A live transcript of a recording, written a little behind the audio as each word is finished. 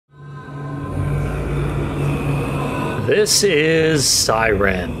This is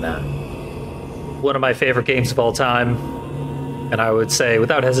Siren, one of my favorite games of all time, and I would say,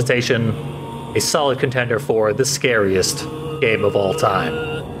 without hesitation, a solid contender for the scariest game of all time.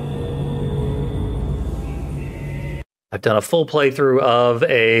 I've done a full playthrough of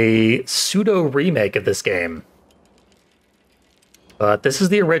a pseudo-remake of this game, but this is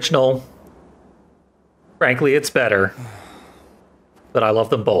the original. Frankly, it's better, but I love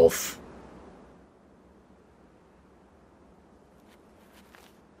them both.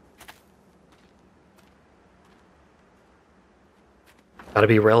 Gotta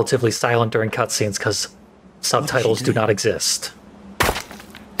be relatively silent during cutscenes because subtitles do not exist.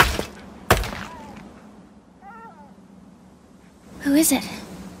 Who is it?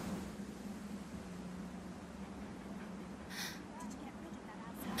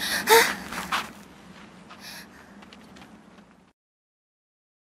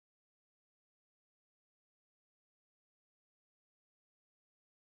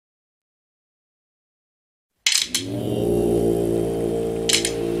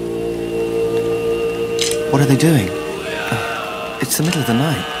 What are they doing? It's the middle of the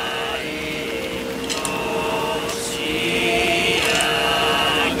night.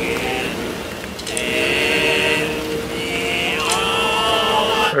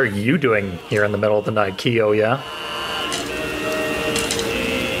 What are you doing here in the middle of the night, Kiyoya?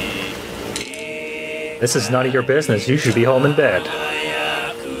 This is none of your business. You should be home in bed.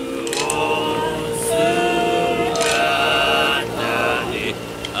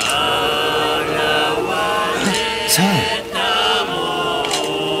 Siren.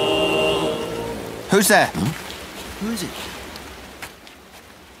 Who's there? Who is it?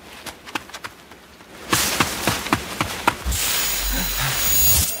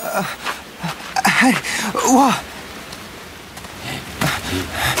 Hey, what?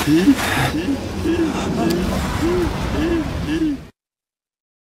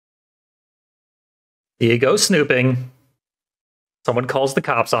 You go snooping. Someone calls the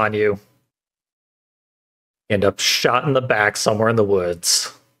cops on you. End up shot in the back somewhere in the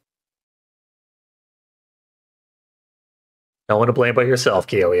woods. No one to blame but yourself,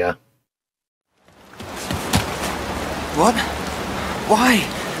 Kiyoya. What? Why?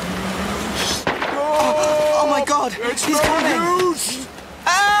 Oh my god! He's coming!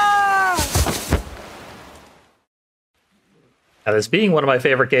 Ah! Now, this being one of my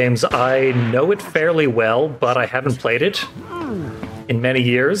favorite games, I know it fairly well, but I haven't played it in many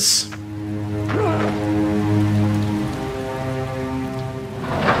years.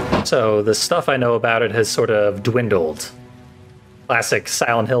 So the stuff I know about it has sort of dwindled. Classic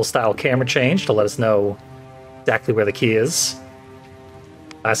Silent Hill style camera change to let us know exactly where the key is.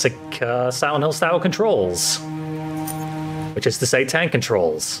 Classic Silent Hill style controls, which is to say tank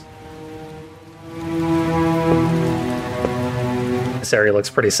controls. This area looks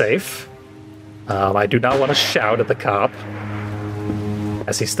pretty safe. I do not want to shout at the cop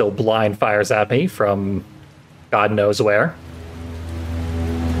as he still blind fires at me from God knows where.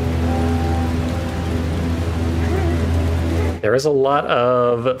 There is a lot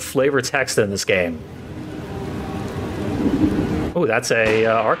of flavor text in this game. Oh, that's a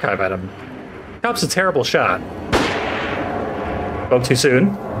archive item. Cop's a terrible shot. Spoke too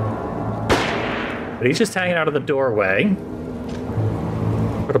soon. But he's just hanging out of the doorway.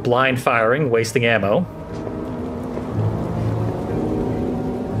 Sort of blind firing, wasting ammo.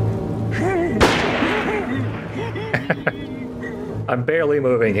 I'm barely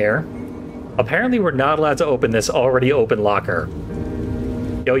moving here. Apparently we're not allowed to open this already open locker.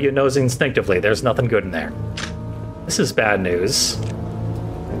 Yo-Yo knows instinctively there's nothing good in there. This is bad news.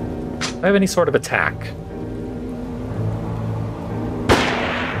 Do I have any sort of attack?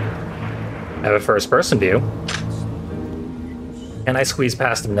 I have a first-person view. Can I squeeze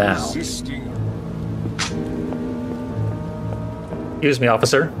past him now? Excuse me,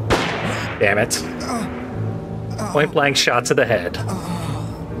 officer. Damn it. Point-blank shot to the head.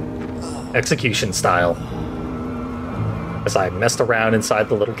 Execution style. As I messed around inside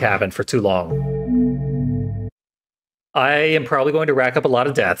the little cabin for too long. I am probably going to rack up a lot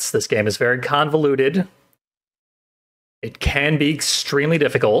of deaths. This game is very convoluted. It can be extremely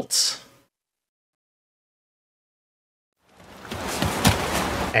difficult.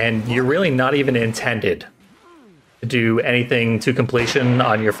 And you're really not even intended to do anything to completion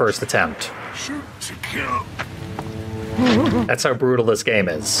on your first attempt. That's how brutal this game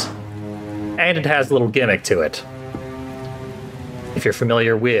is. And it has a little gimmick to it. If you're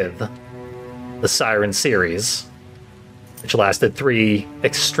familiar with the Siren series, which lasted 3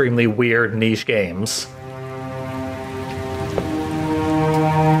 extremely weird niche games,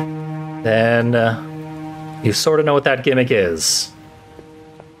 then You sort of know what that gimmick is.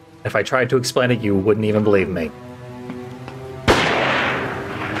 If I tried to explain it, you wouldn't even believe me.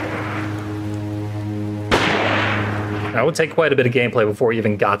 That would take quite a bit of gameplay before we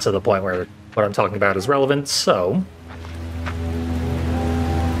even got to the point where what I'm talking about is relevant, so...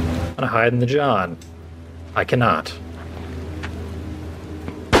 I'm gonna hide in the John. I cannot.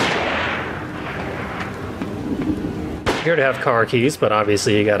 Here to have car keys, but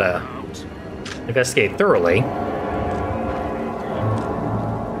obviously you gotta investigate thoroughly.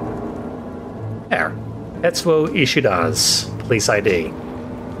 There. Tetsuo Ishida's police ID.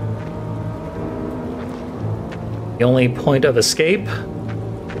 The only point of escape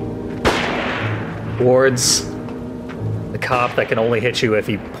towards the cop that can only hit you if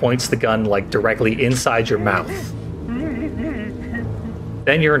he points the gun like directly inside your mouth.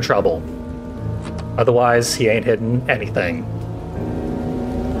 Then you're in trouble. Otherwise, he ain't hitting anything.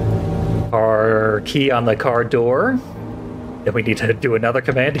 Our key on the car door. Then we need to do another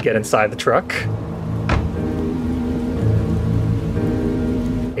command to get inside the truck.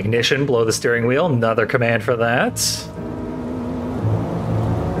 Ignition, blow the steering wheel. Another command for that.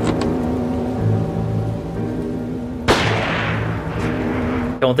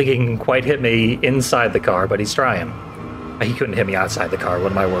 Don't think he can quite hit me inside the car, but he's trying. He couldn't hit me outside the car.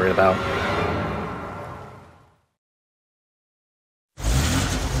 What am I worried about?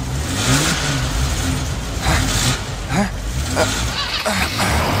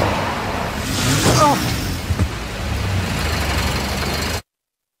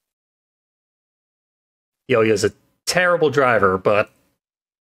 Yo-Yo's a terrible driver, but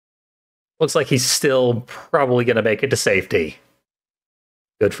looks like he's still probably going to make it to safety.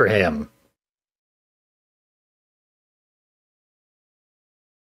 Good for him.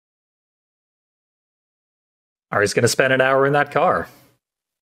 Or he's going to spend an hour in that car.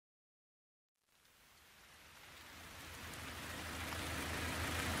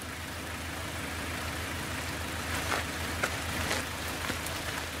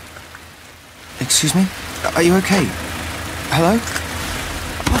 Excuse me? Are you okay? Hello?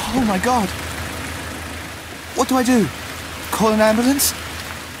 Oh my god! What do I do? Call an ambulance?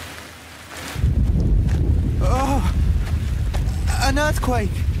 Oh! An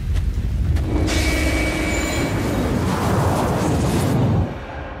earthquake!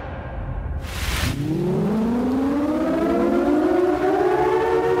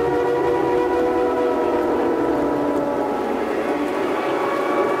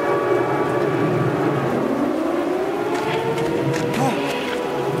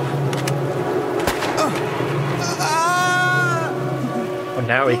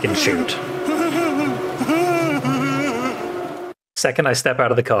 Now he can shoot. Second I step out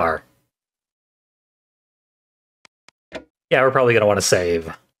of the car. Yeah, we're probably going to want to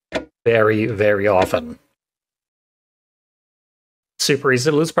save. Very, very often. Super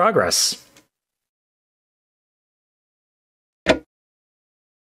easy to lose progress.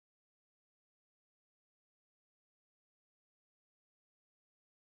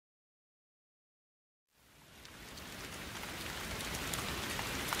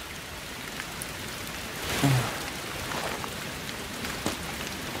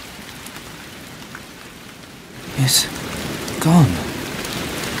 It's gone.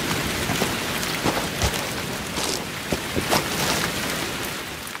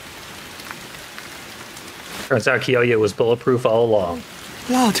 Turns out Kyoya was bulletproof all along.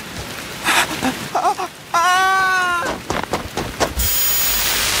 Blood!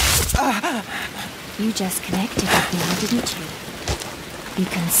 You just connected with me, didn't you? You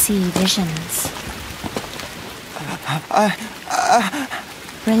can see visions.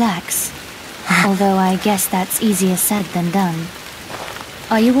 Relax. Although I guess that's easier said than done.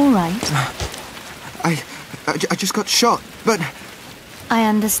 Are you all right? I just got shot, but... I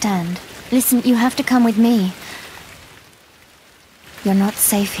understand. Listen, you have to come with me. You're not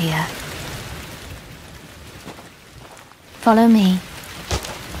safe here. Follow me.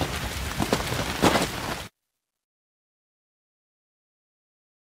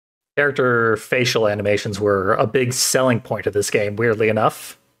 Character facial animations were a big selling point of this game, weirdly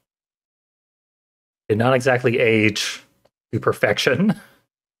enough. Did not exactly age to perfection,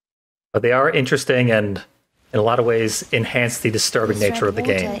 but they are interesting and, in a lot of ways, enhance the disturbing nature of the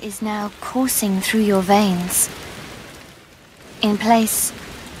game. Water is now coursing through your veins, in place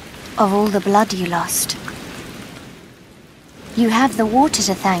of all the blood you lost. You have the water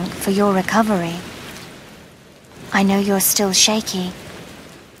to thank for your recovery. I know you're still shaky,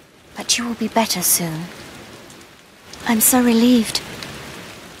 but you will be better soon. I'm so relieved.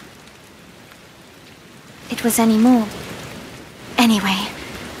 It was any more. Anyway,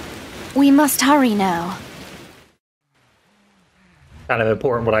 we must hurry now. Kind of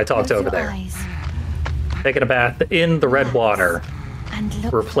important what I talked Close over your there. eyes Taking a bath in the red water and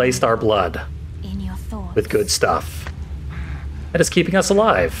look replaced our blood in your thoughts. with good stuff. That is keeping us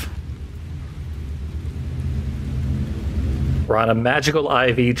alive. We're on a magical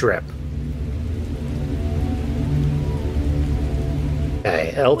IV drip.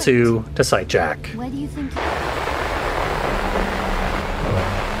 Okay, L2 to sight jack. Where do you think?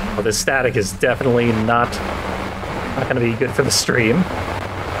 Well, this static is definitely not going to be good for the stream.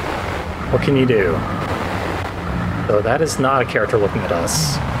 What can you do? So that is not a character looking at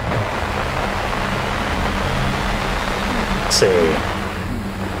us. Let's see.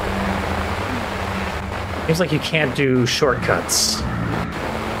 Seems like you can't do shortcuts,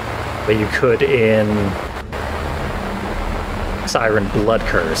 but you could in Siren Blood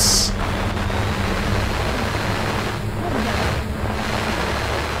Curse.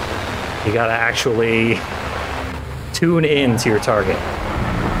 You gotta actually tune in to your target.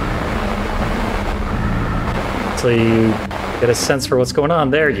 So you get a sense for what's going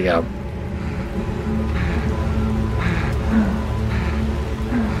on. There you go.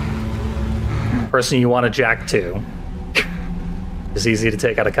 Person you want to jack to is easy to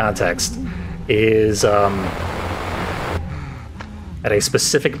take out of context. Is at a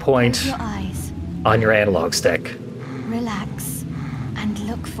specific point Close your eyes, on your analog stick. relax, and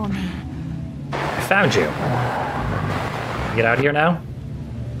look for me. I found you. Get out of here now.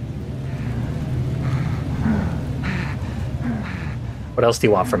 What else do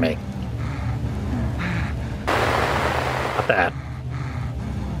you want from me? Not that.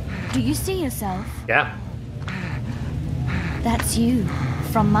 Do you see yourself? Yeah. That's you,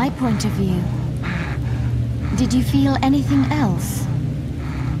 from my point of view. Did you feel anything else?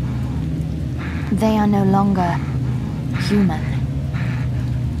 They are no longer human.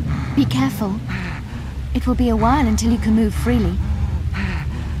 Be careful. It will be a while until you can move freely.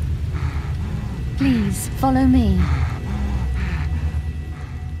 Please, follow me.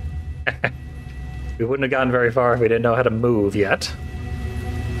 We wouldn't have gotten very far if we didn't know how to move yet.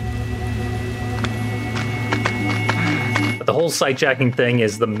 But the whole sight jacking thing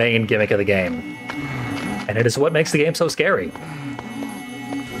is the main gimmick of the game. And it is what makes the game so scary.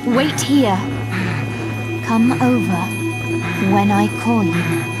 Wait here. Come over when I call you.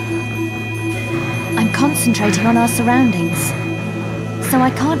 I'm concentrating on our surroundings, so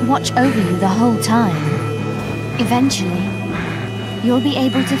I can't watch over you the whole time. Eventually, you'll be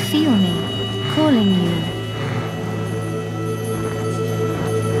able to feel me calling you.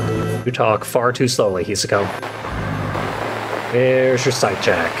 You talk far too slowly, Hisako. Where's your sight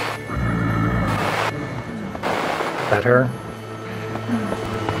jack? Is that her?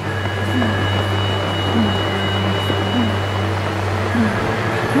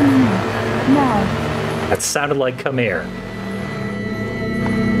 Now, That sounded like come here.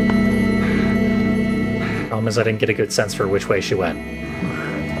 Problem is I didn't get a good sense for which way she went.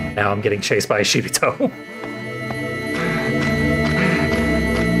 Now I'm getting chased by a Shibito.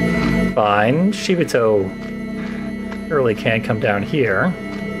 Fine, Shibito surely can't come down here.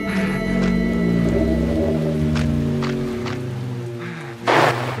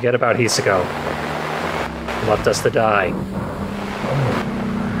 Forget about Hisako. He left us to die.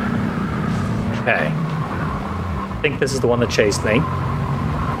 Okay. I think this is the one that chased me.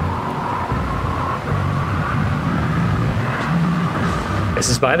 This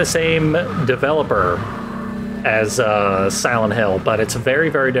is by the same developer as Silent Hill, but it's very,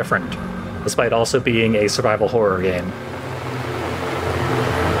 very different, despite also being a survival horror game.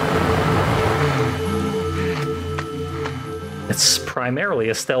 It's primarily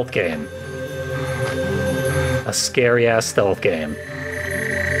a stealth game. A scary-ass stealth game.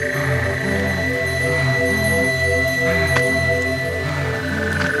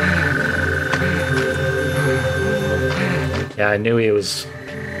 Yeah, I knew he was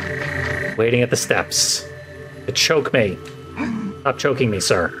waiting at the steps to choke me. Stop choking me,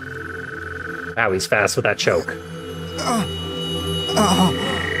 sir. Wow, he's fast with that choke.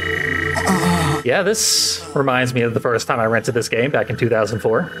 Yeah, this reminds me of the first time I rented this game back in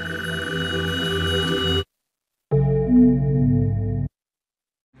 2004.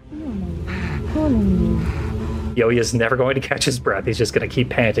 Yoi is never going to catch his breath. He's just going to keep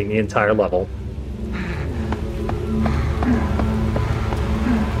panting the entire level.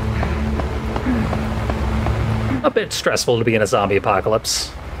 A bit stressful to be in a zombie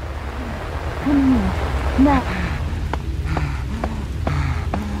apocalypse. now.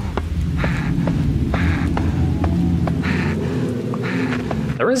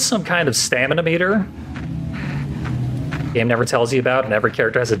 There is some kind of stamina meter the game never tells you about, and every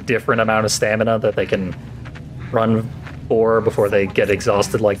character has a different amount of stamina that they can run 4 before they get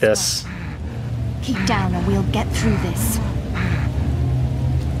exhausted like this. Keep down and we'll get through this.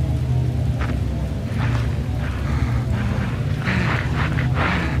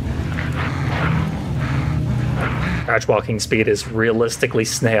 Crouch walking speed is realistically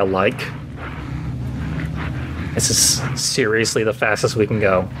snail-like. This is seriously the fastest we can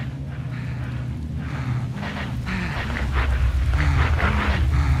go.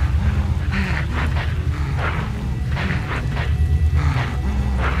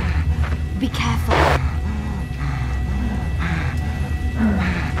 Be careful.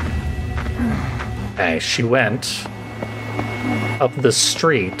 Okay, she went up the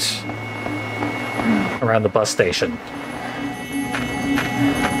street around the bus station.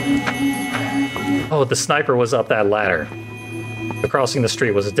 Oh, the sniper was up that ladder. The crossing the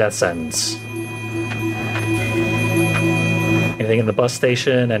street was a death sentence. Anything in the bus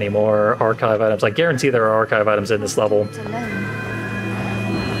station? Any more archive items? I guarantee there are archive items in this level. Alone.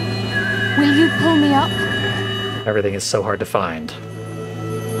 Will you pull me up? Everything is so hard to find.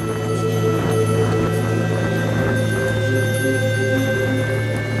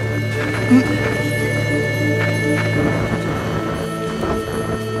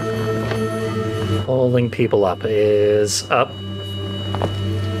 Pulling people up is up.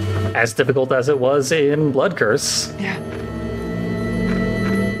 As difficult as it was in Blood Curse. Yeah.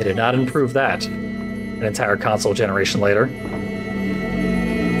 They did not improve that an entire console generation later.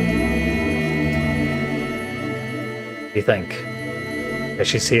 What do you think? Okay,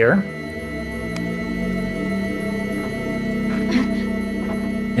 she's here.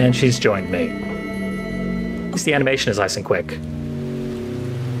 And she's joined me. At least the animation is nice and quick.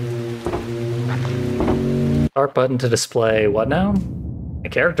 Start button to display what now? My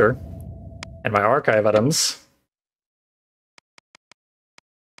character. And my archive items.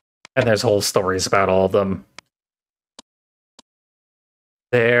 And there's whole stories about all of them.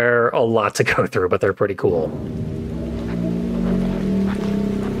 They're a lot to go through, but they're pretty cool.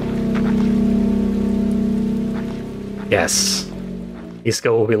 Yes.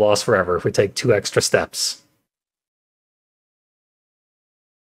 Isco will be lost forever if we take 2 extra steps.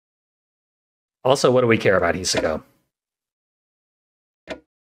 Also, what do we care about Hisako?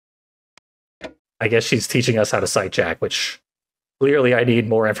 I guess she's teaching us how to sight jack, which clearly I need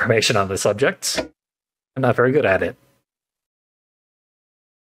more information on the subject. I'm not very good at it.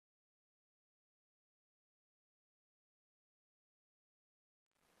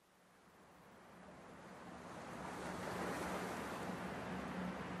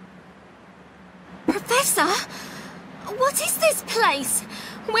 Professor? What is this place?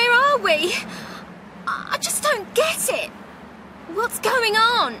 Where are we? I just don't get it. What's going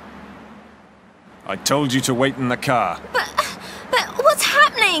on? I told you to wait in the car. But what's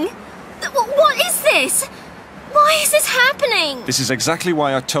happening? What is this? Why is this happening? This is exactly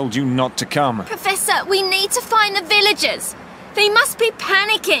why I told you not to come. Professor, we need to find the villagers. They must be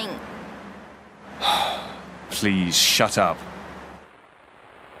panicking. Please, shut up.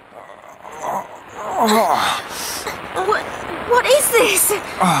 What is this?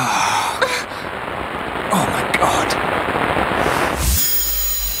 Oh my god.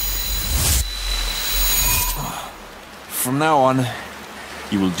 From now on,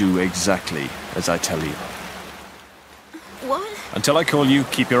 you will do exactly as I tell you. What? Until I call you,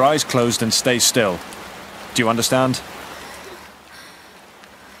 keep your eyes closed and stay still. Do you understand?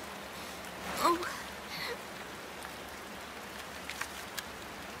 Oh.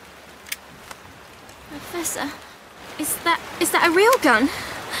 Professor, is that a real gun?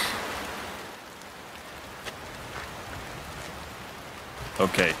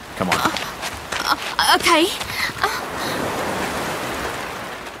 Okay, come on. Okay.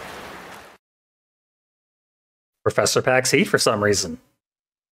 Professor packs heat for some reason.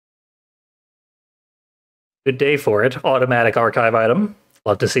 Good day for it. Automatic archive item.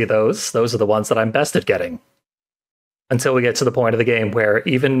 Love to see those. Those are the ones that I'm best at getting. Until we get to the point of the game where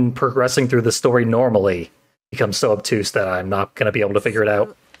even progressing through the story normally becomes so obtuse that I'm not going to be able to figure it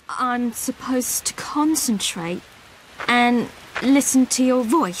out. I'm supposed to concentrate and listen to your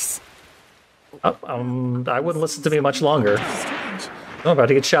voice. I wouldn't listen to me much longer. Strange. I'm about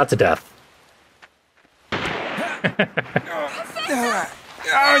to get shot to death.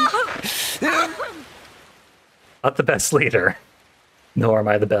 Not the best leader, nor am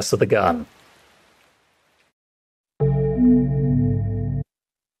I the best with a gun.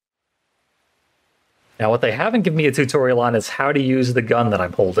 Now, what they haven't given me a tutorial on is how to use the gun that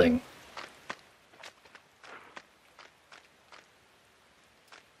I'm holding.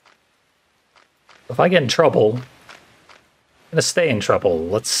 If I get in trouble, I'm gonna stay in trouble.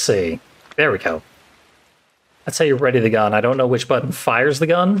 Let's see. There we go. That's how you ready the gun. I don't know which button fires the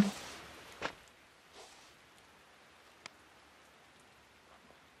gun.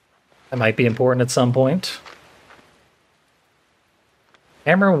 That might be important at some point.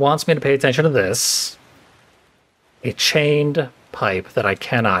 Camera wants me to pay attention to this. A chained pipe that I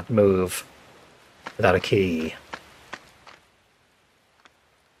cannot move without a key.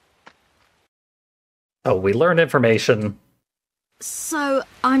 Oh, we learned information. So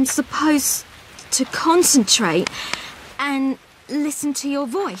I'm supposed to concentrate and listen to your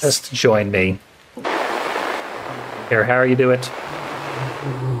voice? Just join me. Here, how you do it?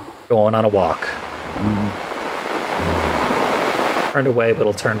 Going on a walk. Turned away, but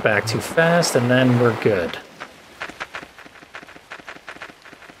it'll turn back too fast, and then we're good.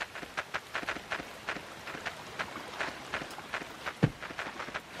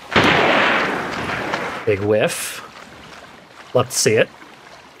 Big whiff. Love to see it.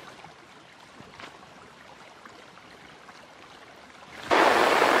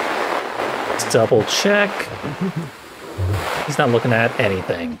 Let's double check. He's not looking at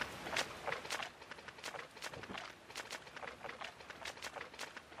anything.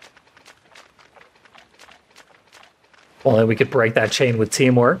 Only we could break that chain with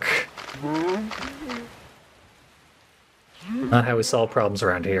teamwork. Not how we solve problems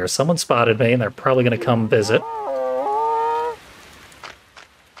around here. Someone spotted me, and they're probably going to come visit.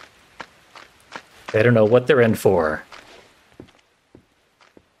 They don't know what they're in for.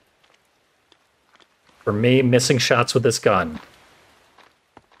 For me, missing shots with this gun.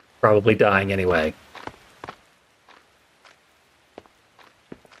 Probably dying anyway.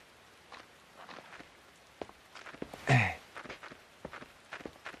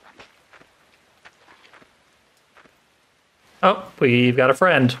 Oh, we've got a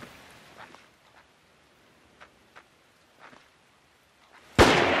friend.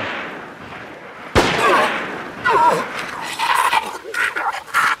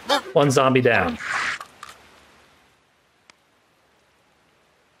 One zombie down.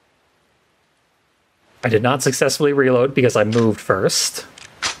 I did not successfully reload because I moved first.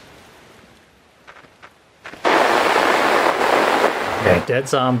 Okay, dead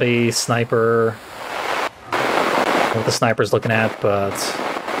zombie, sniper. I don't know what the sniper's looking at, but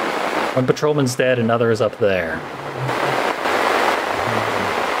one patrolman's dead, another is up there.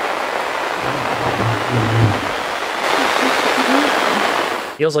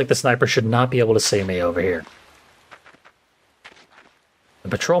 Feels like the sniper should not be able to see me over here. The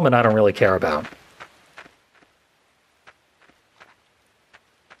patrolman I don't really care about.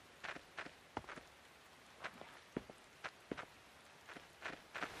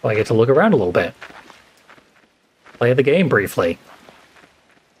 Well, I get to look around a little bit. Play the game briefly.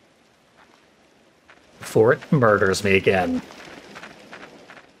 Before it murders me again.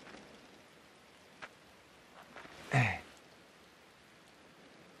 I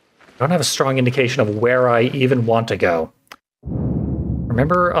don't have a strong indication of where I even want to go.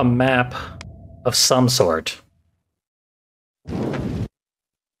 Remember a map of some sort.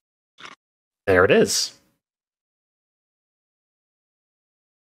 There it is.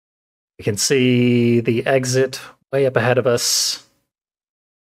 We can see the exit way up ahead of us.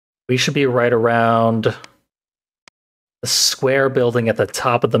 We should be right around the square building at the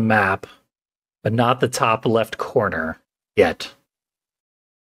top of the map, but not the top left corner yet.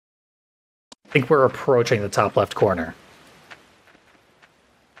 I think we're approaching the top left corner.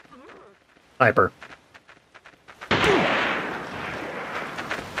 Sniper.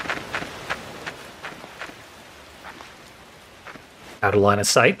 Out of line of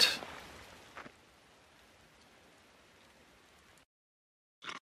sight.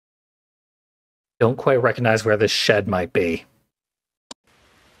 Don't quite recognize where this shed might be.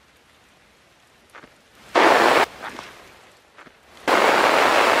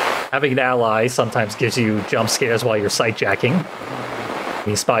 Having an ally sometimes gives you jump scares while you're sight jacking.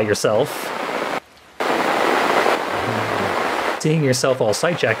 You spy yourself. Seeing yourself while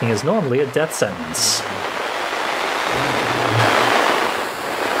sight jacking is normally a death sentence.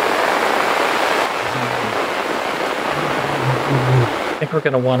 I think we're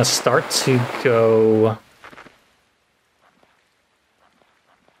going to want to start to go...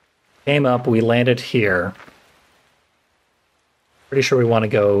 Came up, we landed here. Pretty sure we want to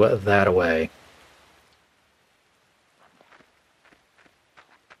go that way.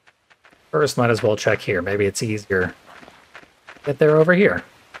 First, might as well check here. Maybe it's easier. Get there over here.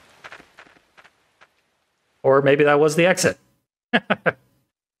 Or maybe that was the exit.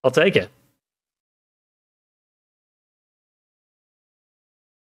 I'll take it.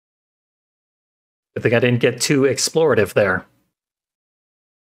 Good thing I didn't get too explorative there.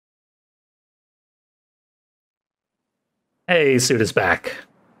 Hey, Suit is back.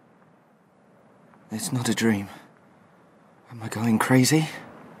 It's not a dream. Am I going crazy?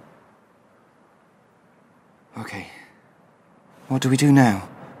 Okay. What do we do now?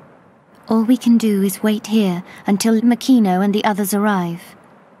 All we can do is wait here until Makino and the others arrive.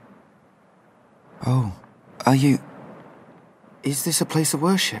 Oh, are you... Is this a place of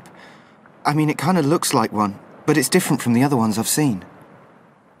worship? I mean, it kind of looks like one, but it's different from the other ones I've seen.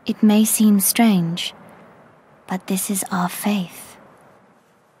 It may seem strange, but this is our faith.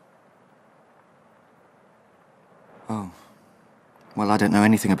 Oh. Well, I don't know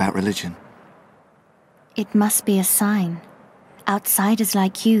anything about religion. It must be a sign. Outsiders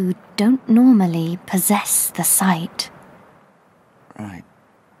like you don't normally possess the sight. Right.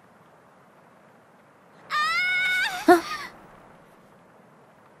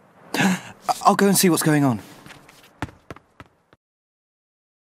 I'll go and see what's going on.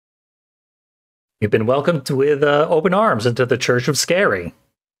 You've been welcomed with open arms into the Church of Scary.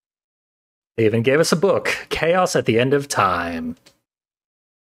 They even gave us a book, Chaos at the End of Time.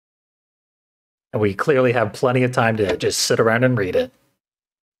 And we clearly have plenty of time to just sit around and read it.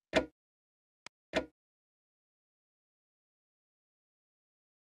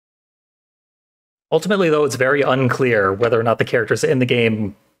 Ultimately, though, it's very unclear whether or not the characters in the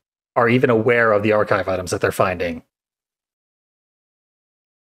game are even aware of the archive items that they're finding.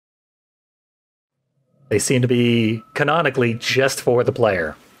 They seem to be canonically just for the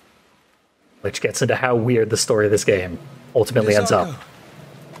player, which gets into how weird the story of this game ultimately ends up.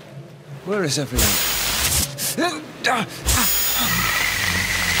 Where is everyone?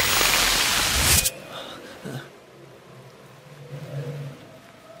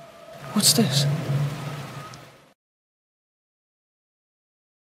 What's this?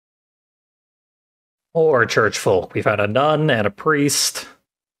 Or church folk. We found a nun and a priest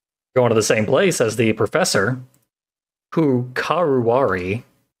going to the same place as the professor, Karuwari.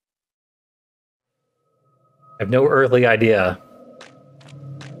 I have no earthly idea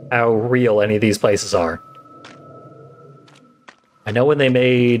how real any of these places are. I know when they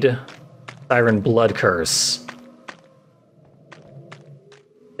made Siren Blood Curse,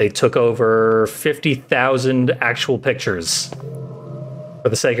 they took over 50,000 actual pictures for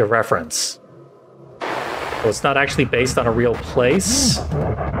the sake of reference. So it's not actually based on a real place.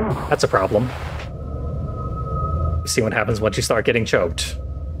 That's a problem. You see what happens once you start getting choked.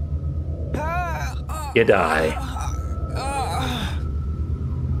 You die.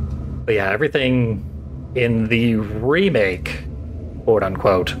 But yeah, everything in the remake, quote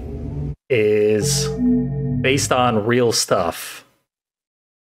unquote, is based on real stuff.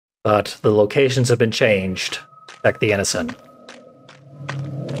 But the locations have been changed to protect the innocent.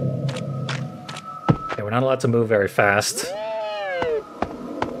 Okay, we're not allowed to move very fast.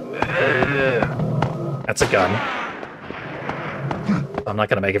 That's a gun. I'm not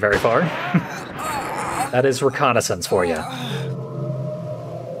going to make it very far. That is reconnaissance for you.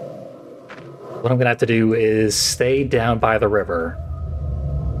 What I'm going to have to do is stay down by the river.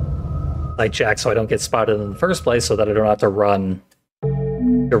 Like Jack, so I don't get spotted in the first place, so that I don't have to run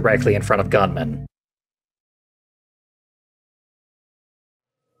directly in front of gunmen.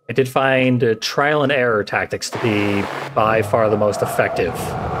 I did find trial and error tactics to be by far the most effective.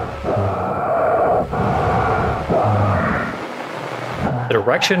 The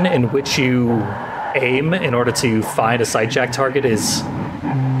direction in which you aim in order to find a sightjack target is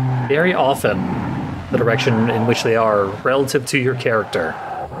very often the direction in which they are relative to your character.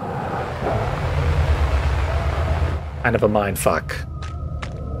 Kind of a mindfuck.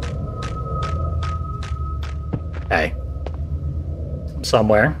 Hey. I'm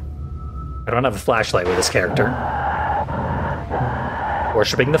somewhere. I don't have a flashlight with this character.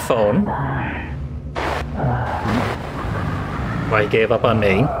 Worshipping the phone. Why he gave up on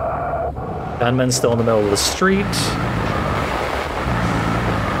me. Gunman still in the middle of the street.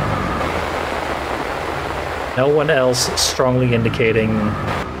 No one else strongly indicating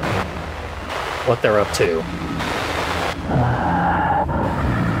what they're up to.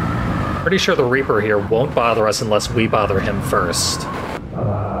 Pretty sure the Reaper here won't bother us unless we bother him first.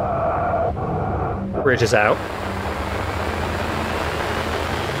 Bridge is out.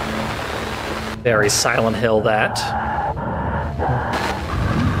 Very Silent Hill that.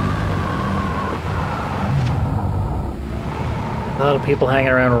 A lot of people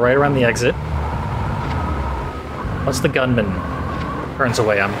hanging around right around the exit. Once the gunman turns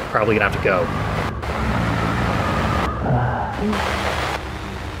away, I'm probably gonna have to go.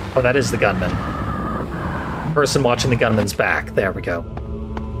 Oh, that is the gunman. Person watching the gunman's back. There we go.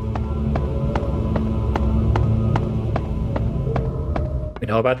 We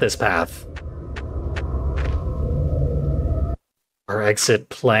know about this path. Our exit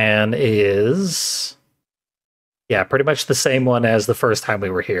plan is... yeah, pretty much the same one as the first time we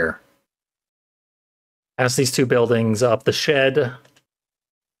were here. Past these two buildings, up the shed,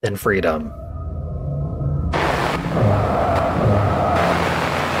 then freedom.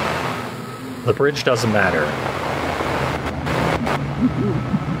 The bridge doesn't matter.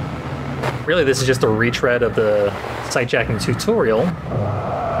 Really, this is just a retread of the sightjacking tutorial.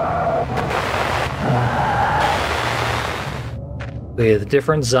 With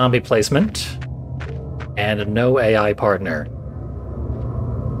different zombie placement and no AI partner.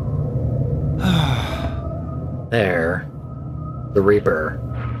 There. The Reaper.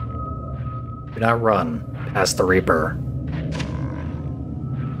 Do not run past the Reaper.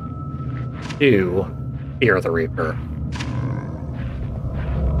 Do fear the Reaper.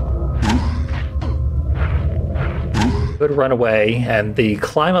 Could run away, and the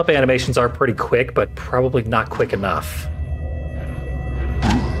climb up animations are pretty quick, but probably not quick enough.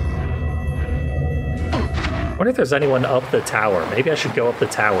 I wonder if there's anyone up the tower. Maybe I should go up the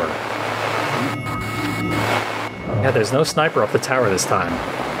tower. Yeah, there's no sniper up the tower this time.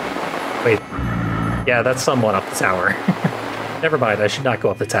 Wait. Yeah, that's someone up the tower. Never mind, I should not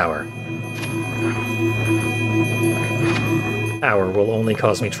go up the tower. Tower will only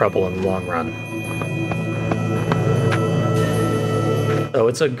cause me trouble in the long run. So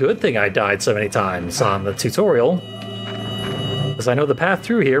it's a good thing I died so many times on the tutorial, because I know the path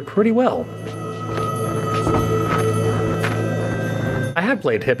through here pretty well. I have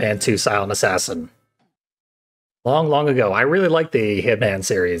played Hitman 2 Silent Assassin. Long, long ago. I really liked the Hitman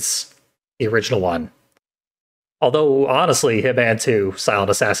series, the original one. Although, honestly, Hitman 2 Silent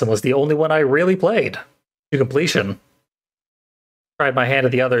Assassin was the only one I really played to completion. Tried my hand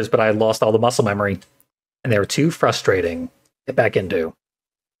at the others, but I lost all the muscle memory, and they were too frustrating to get back into.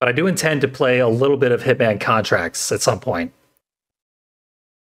 But I do intend to play a little bit of Hitman Contracts at some point.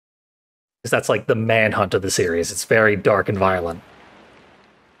 Because that's like the manhunt of the series. It's very dark and violent.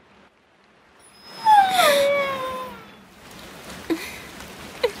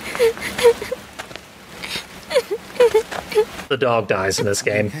 The dog dies in this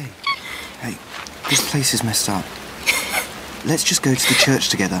game. Hey, this place is messed up. Let's just go to the church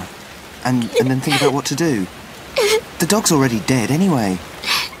together, and then think about what to do. The dog's already dead anyway.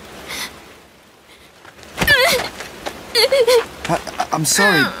 I'm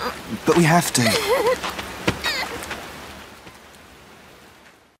sorry, but we have to.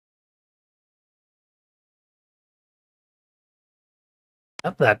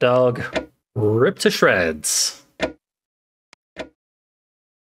 Yep, that dog ripped to shreds.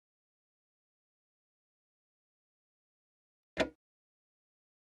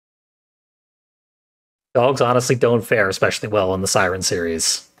 Dogs honestly don't fare especially well in the Siren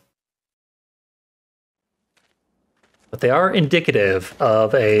series. But they are indicative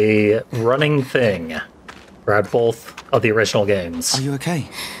of a running thing throughout both of the original games. Are you okay?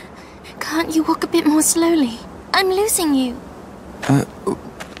 Can't you walk a bit more slowly? I'm losing you.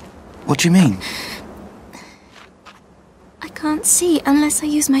 What do you mean? I can't see unless I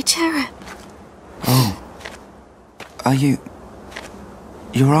use my cherub. Oh. Are you...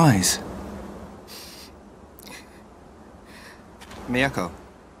 your eyes? Miyako,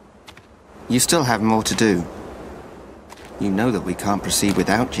 you still have more to do. You know that we can't proceed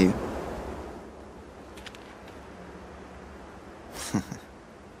without you.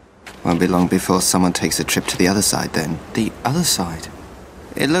 Won't be long before someone takes a trip to the other side then. The other side?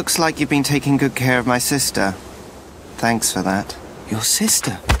 It looks like you've been taking good care of my sister. Thanks for that. Your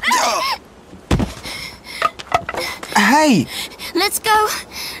sister? Hey! Let's go.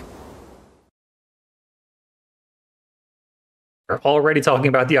 We're already talking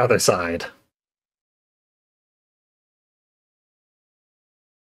about the other side.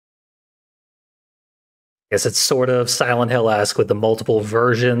 Guess it's sort of Silent Hill-esque with the multiple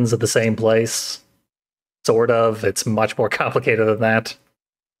versions of the same place. Sort of. It's much more complicated than that.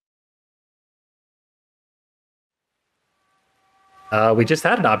 We just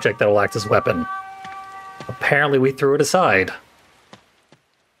had an object that will act as a weapon. Apparently we threw it aside.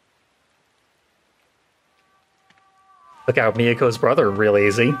 Took out Miyako's brother real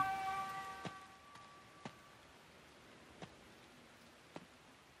easy.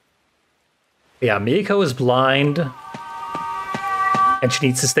 Yeah, Miyako is blind, and she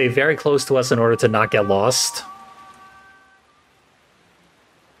needs to stay very close to us in order to not get lost.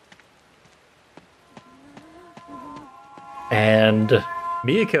 And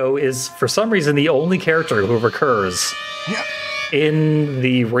Miyako is, for some reason, the only character who recurs in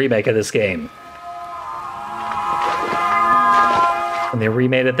the remake of this game. When they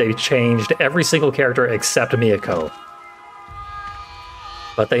remade it, they changed every single character except Miyako.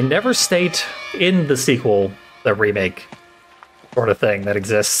 But they never state in the sequel, the remake sort of thing that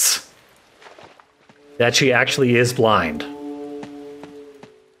exists, that she actually is blind.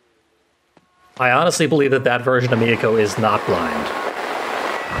 I honestly believe that that version of Miyako is not blind.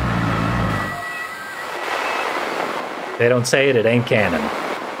 They don't say it, it ain't canon.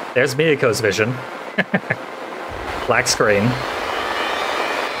 There's Miyako's vision. Black screen.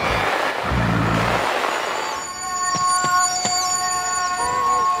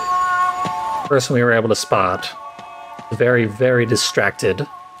 Person we were able to spot, very, very distracted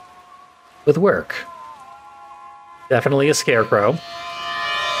with work. Definitely a scarecrow.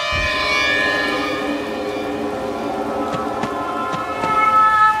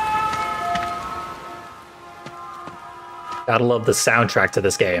 Gotta love the soundtrack to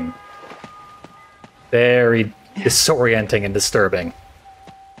this game. Very disorienting and disturbing.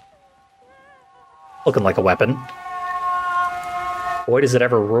 Looking like a weapon. Boy, does it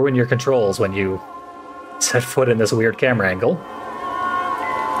ever ruin your controls when you set foot in this weird camera angle.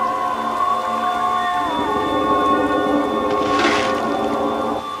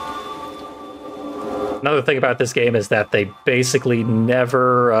 Another thing about this game is that they basically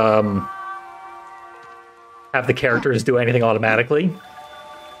never have the characters do anything automatically,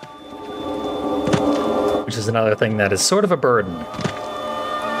 which is another thing that is sort of a burden.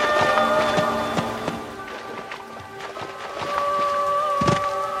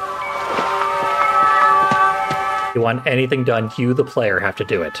 If you want anything done, you, the player, have to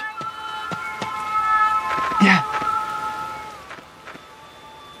do it. Yeah.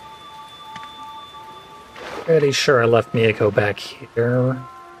 Pretty sure I left Miyako back here.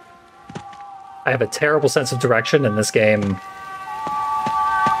 I have a terrible sense of direction, and this game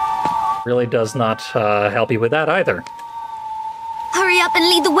really does not help you with that either. Hurry up and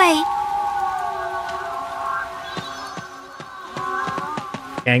lead the way.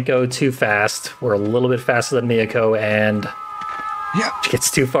 Can't go too fast. We're a little bit faster than Miyako, and Yeah. she gets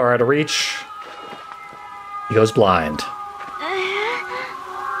too far out of reach. He goes blind.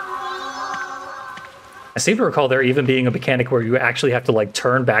 I seem to recall there even being a mechanic where you actually have to like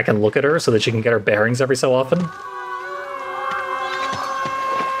turn back and look at her so that you can get her bearings every so often.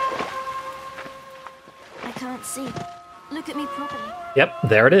 I can't see. Look at me properly. Yep,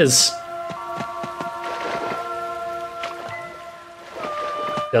 there it is.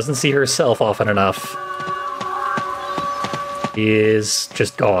 Doesn't see herself often enough. She is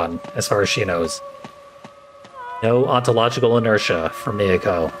just gone, as far as she knows. No ontological inertia for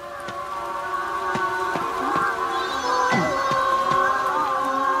Miyako.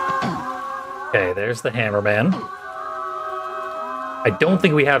 Okay, there's the Hammerman. I don't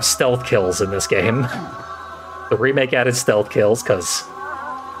think we have stealth kills in this game. The remake added stealth kills, because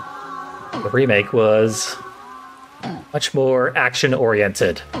the remake was much more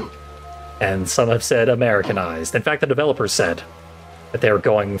action-oriented. And some have said Americanized. In fact, the developers said that they were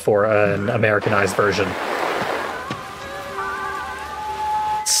going for an Americanized version.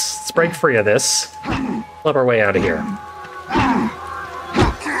 Let's break free of this. Love our way out of here.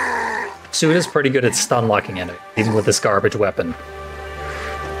 Suda's pretty good at stun locking in it, even with this garbage weapon.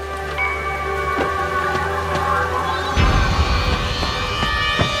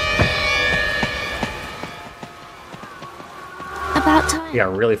 About time. We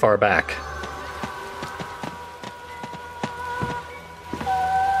got really far back.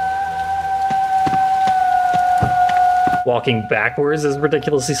 Walking backwards is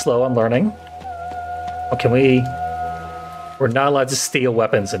ridiculously slow, I'm learning. Oh, can we... We're not allowed to steal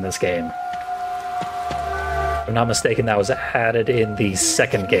weapons in this game. If I'm not mistaken, that was added in the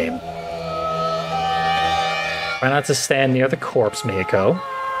second game. Try not to stand near the corpse, Miyako.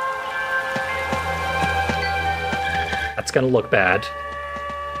 That's gonna look bad.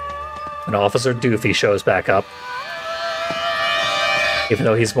 When Officer Doofy shows back up. Even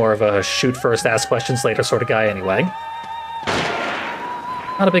though he's more of a shoot first, ask questions later sort of guy anyway.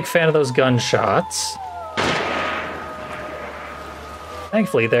 Not a big fan of those gunshots.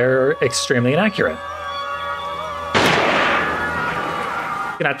 Thankfully, they're extremely inaccurate.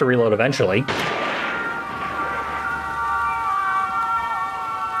 You're gonna have to reload eventually.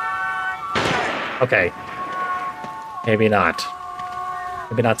 Okay. Maybe not.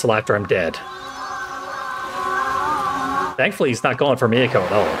 Maybe not till after I'm dead. Thankfully, he's not going for Miyako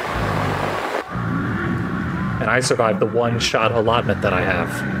at all. And I survived the one-shot allotment that I have.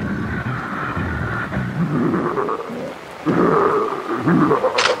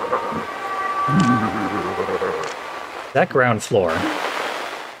 That ground floor.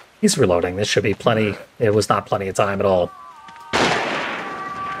 He's reloading. This should be plenty. It was not plenty of time at all.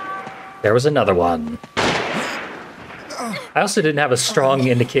 There was another one. I also didn't have a strong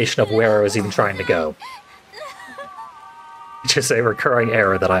indication of where I was even trying to go. It's just a recurring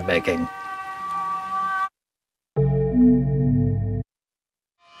error that I'm making.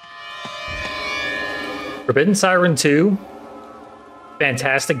 Forbidden Siren 2,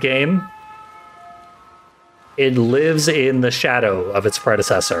 fantastic game. It lives in the shadow of its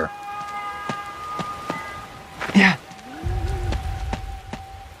predecessor. Yeah.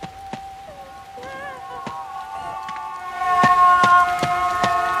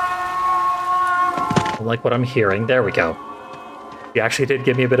 I like what I'm hearing. There we go. You actually did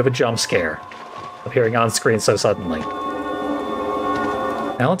give me a bit of a jump scare, appearing on screen so suddenly.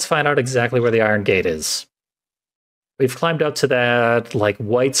 Now let's find out exactly where the Iron Gate is. We've climbed up to that, like,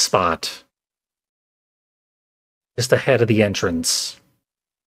 white spot just ahead of the entrance.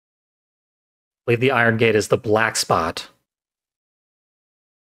 I believe the Iron Gate is the black spot.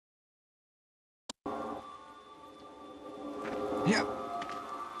 Yeah.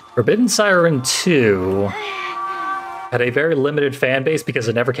 Forbidden Siren 2 had a very limited fan base because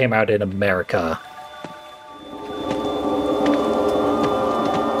it never came out in America.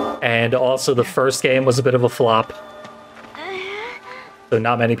 And also the first game was a bit of a flop. So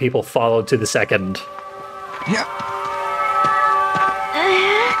not many people followed to the second. Yeah.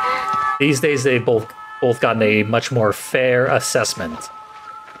 These days they've both gotten a much more fair assessment.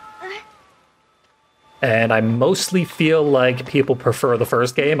 And I mostly feel like people prefer the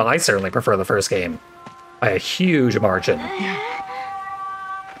first game. I certainly prefer the first game by a huge margin.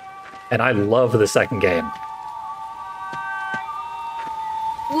 And I love the second game.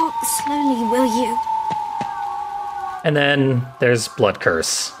 Walk slowly, will you? And then there's Blood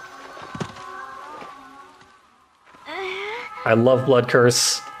Curse. I love Blood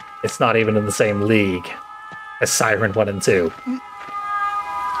Curse. It's not even in the same league as Siren 1 and 2.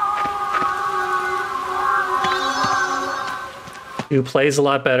 Who plays a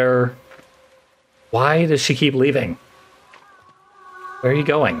lot better. Why does she keep leaving? Where are you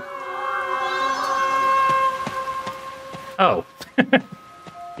going? Oh.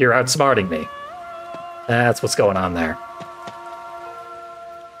 You're outsmarting me. That's what's going on there.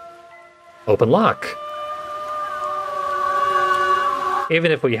 Open lock.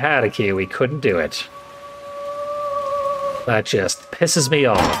 Even if we had a key, we couldn't do it. That just pisses me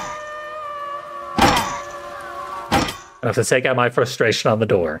off. I have to take out my frustration on the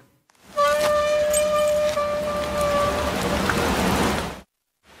door.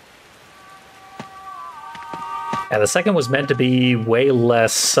 And the second was meant to be way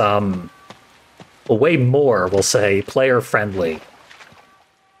less, well, way more, we'll say, player-friendly.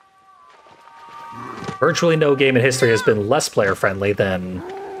 Virtually no game in history has been less player-friendly than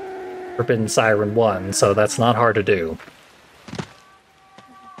Forbidden Siren 1, so that's not hard to do.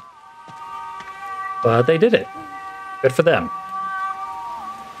 But they did it. Good for them.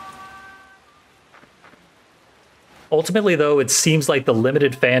 Ultimately, though, it seems like the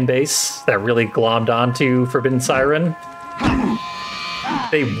limited fan base that really glommed onto Forbidden Siren,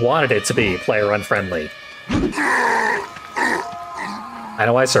 they wanted it to be player-unfriendly. I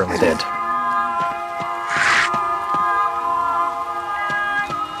know I certainly did.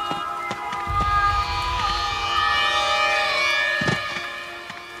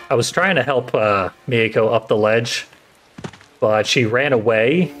 I was trying to help Miyako up the ledge, but she ran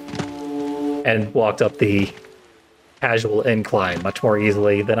away and walked up the casual incline much more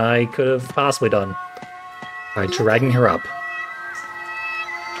easily than I could have possibly done by dragging her up.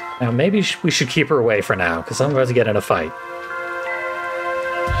 Now maybe we should keep her away for now, because I'm about to get in a fight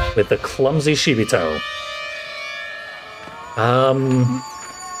with the clumsy Shibito.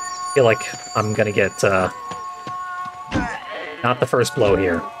 I feel like I'm gonna get not the first blow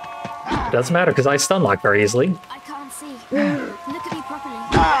here. Doesn't matter, because I stun lock very easily. I can't see. Look at me properly.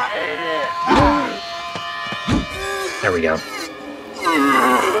 There we go.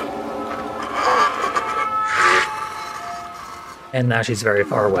 And now she's very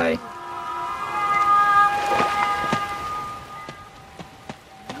far away.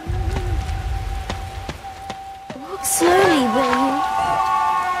 Walk slowly, will you?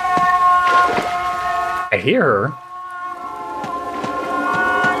 I hear her.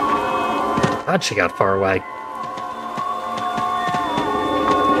 God, she got far away.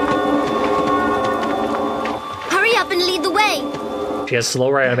 Hurry up and lead the way. She has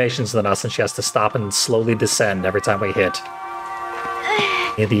slower animations than us, and she has to stop and slowly descend every time we hit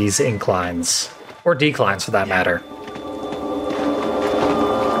in these inclines. Or declines, for that matter.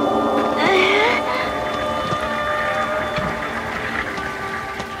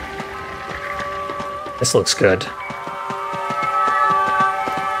 This looks good.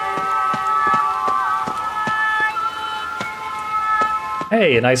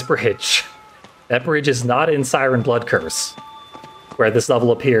 Hey, a nice bridge. That bridge is not in Siren Blood Curse, where this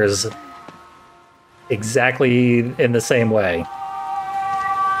level appears exactly in the same way.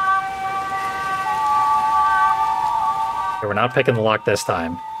 Okay, we're not picking the lock this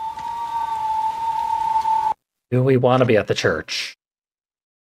time. Do we want to be at the church?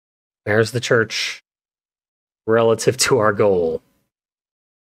 Where's the church relative to our goal?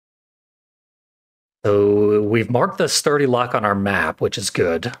 So we've marked the sturdy lock on our map, which is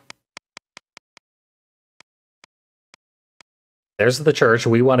good. There's the church.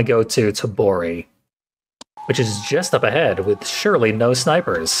 We want to go to Tabori, which is just up ahead with surely no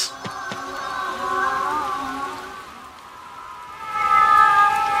snipers.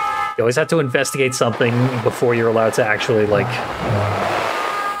 You always have to investigate something before you're allowed to actually, like,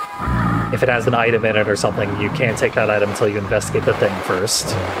 if it has an item in it or something, you can't take that item until you investigate the thing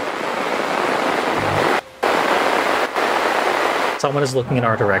first. Someone is looking in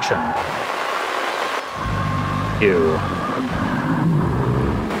our direction. You.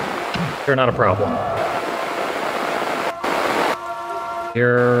 You're not a problem.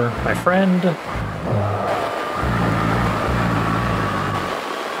 You're my friend.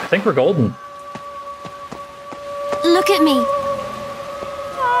 I think we're golden. Look at me.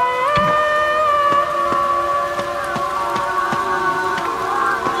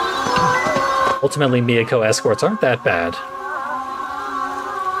 Ultimately, Miyako escorts aren't that bad.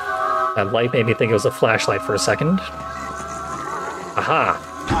 That light made me think it was a flashlight for a second. Aha!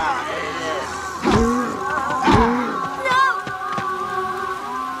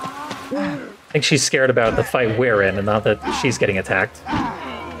 I think she's scared about the fight we're in, and not that she's getting attacked.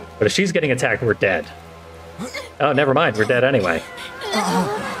 But if she's getting attacked, we're dead. Oh, never mind, we're dead anyway.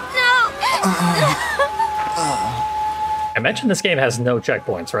 I mentioned this game has no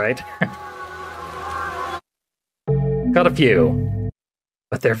checkpoints, right? Got a few.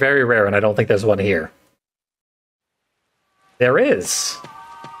 But they're very rare, and I don't think there's one here. There is.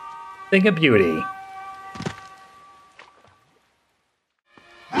 Thing of beauty.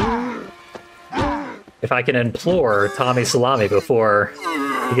 If I can implore Tommy Salami before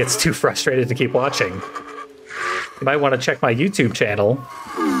he gets too frustrated to keep watching, you might want to check my YouTube channel,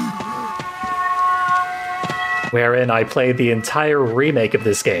 wherein I played the entire remake of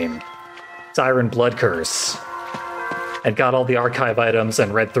this game, Siren Blood Curse, and got all the archive items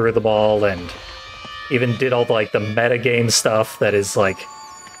and read through them all, and even did all the, like, the metagame stuff that is, like,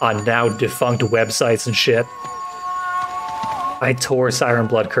 on now defunct websites and shit. I tore Siren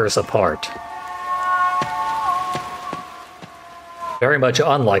Blood Curse apart. Very much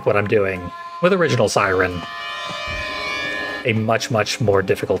unlike what I'm doing with original Siren. A much, much more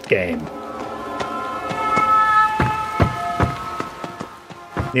difficult game.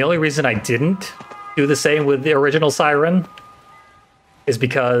 The only reason I didn't do the same with the original Siren is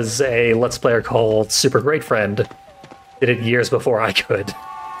because a Let's Player called Super Great Friend did it years before I could.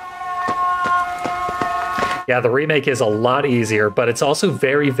 Yeah, the remake is a lot easier, but it's also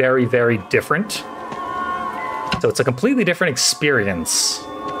very, very, very different. So it's a completely different experience.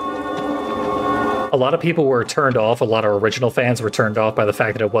 A lot of people were turned off, a lot of original fans were turned off by the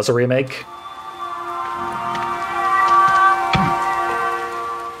fact that it was a remake.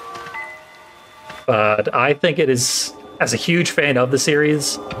 But I think it is, as a huge fan of the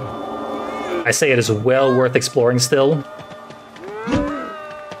series, I say it is well worth exploring still.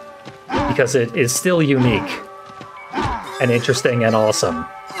 Because it is still unique and interesting and awesome,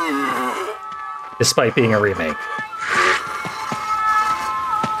 despite being a remake.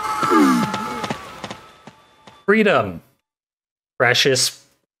 Freedom. Precious,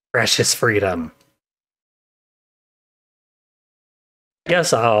 precious freedom.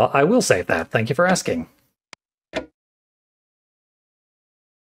 Yes, I will save that. Thank you for asking.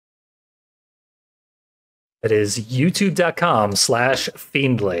 It is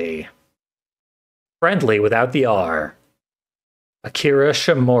youtube.com/fiendly. Friendly without the R. Akira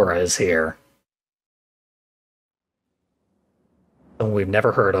Shimura is here. Someone we've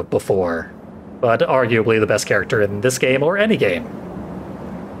never heard of before, but arguably the best character in this game or any game.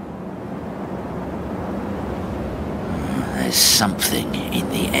 There's something in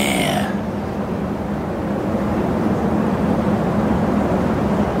the air.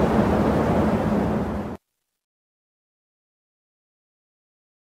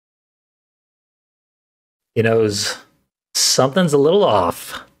 He knows something's a little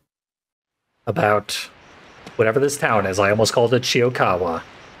off about whatever this town is. I almost called it Shiokawa.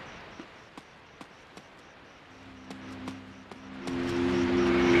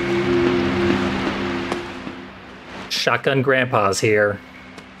 Shotgun Grandpa's here.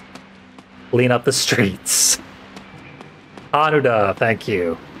 Clean up the streets. Hanuda, thank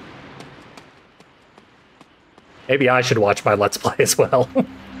you. Maybe I should watch my Let's Play as well.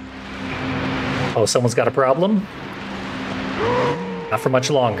 Oh, someone's got a problem? Not for much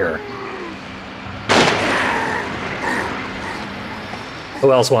longer.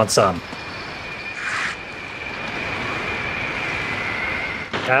 Who else wants some?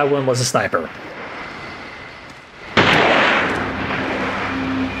 That one was a sniper.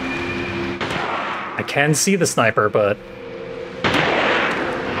 I can see the sniper, but...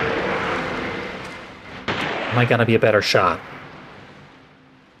 am I gonna be a better shot?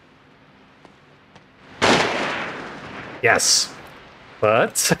 Yes.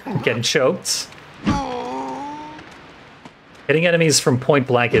 But, I'm getting choked. Hitting enemies from point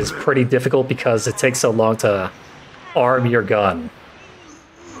blank is pretty difficult because it takes so long to arm your gun.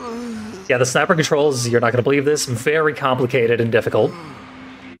 Yeah, the sniper controls, you're not gonna believe this, very complicated and difficult.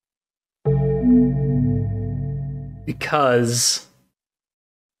 Because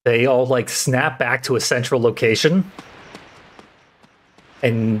they all, like, snap back to a central location.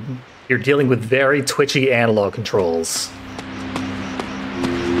 And you're dealing with very twitchy analog controls.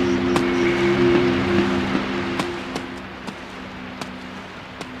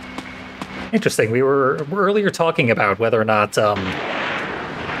 Interesting, we were earlier talking about whether or not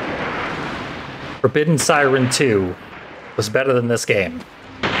Forbidden Siren 2 was better than this game.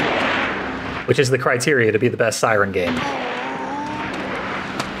 Which is the criteria to be the best Siren game.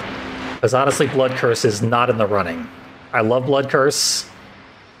 Because honestly, Blood Curse is not in the running. I love Blood Curse.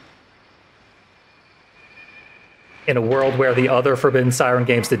 In a world where the other Forbidden Siren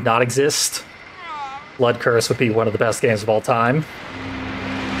games did not exist, Blood Curse would be one of the best games of all time.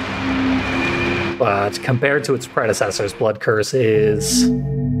 But compared to its predecessors, Blood Curse is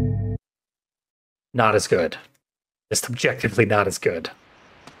not as good. Just objectively not as good.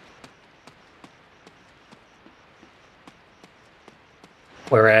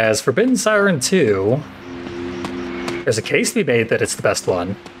 Whereas Forbidden Siren 2, there's a case to be made that it's the best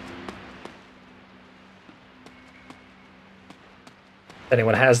one. If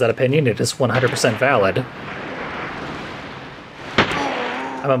anyone has that opinion, it is 100% valid.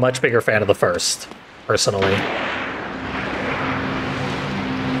 I'm a much bigger fan of the first, personally.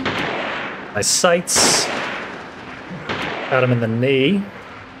 My sights. Got him in the knee.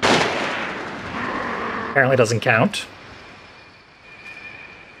 Apparently doesn't count.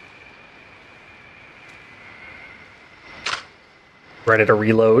 Ready to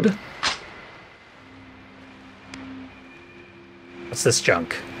reload. What's this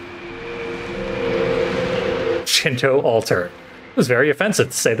junk? Shinto altar. It was very offensive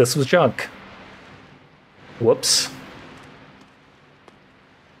to say this was junk. Whoops.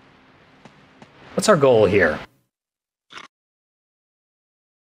 What's our goal here? I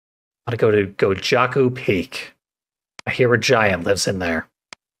want to go to Gojaku Peak. I hear a giant lives in there.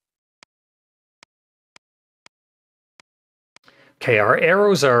 Okay, our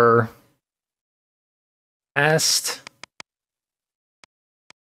arrows are past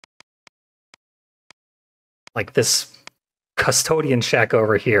like this custodian shack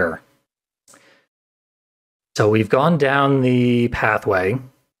over here. So we've gone down the pathway.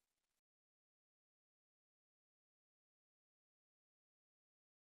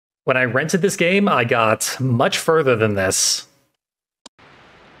 When I rented this game, I got much further than this.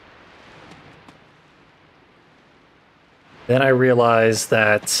 Then I realized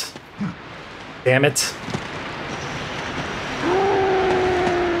that, damn it.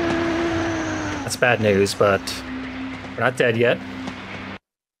 That's bad news, but we're not dead yet.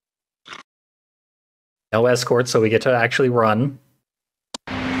 No escort, so we get to actually run.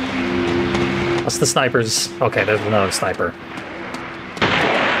 Plus the snipers. Okay, there's another sniper.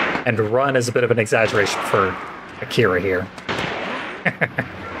 And run is a bit of an exaggeration for Akira here.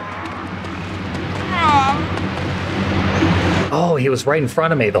 Oh, he was right in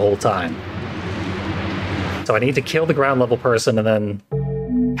front of me the whole time. So I need to kill the ground level person and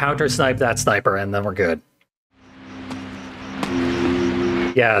then counter snipe that sniper, and then we're good.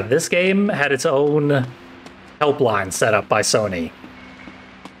 Yeah, this game had its own helpline set up by Sony.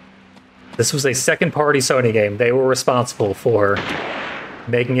 This was a second-party Sony game. They were responsible for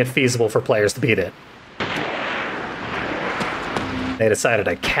making it feasible for players to beat it. They decided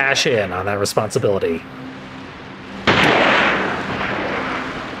to cash in on that responsibility.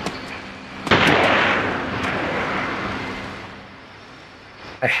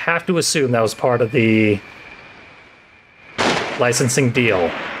 I have to assume that was part of the licensing deal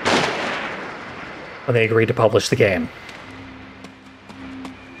when they agreed to publish the game.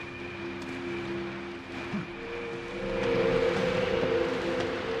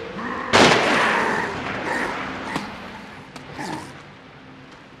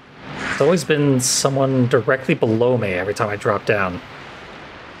 always been someone directly below me every time I drop down.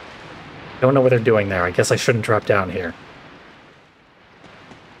 Don't know what they're doing there. I guess I shouldn't drop down here.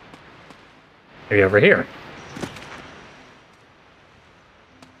 Maybe over here.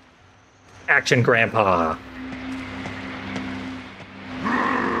 Action Grandpa.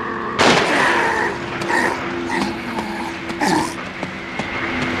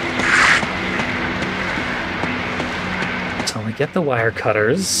 So we get the wire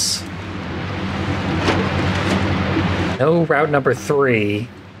cutters. No, route number 3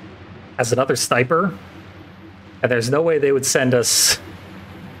 has another sniper, and there's no way they would send us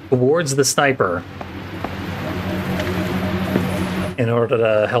towards the sniper in order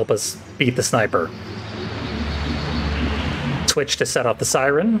to help us beat the sniper. Switch to set off the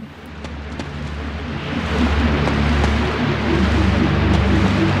siren.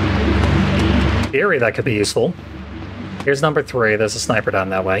 In theory, that could be useful. Here's number 3. There's a sniper down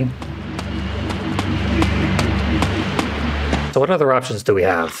that way. So what other options do we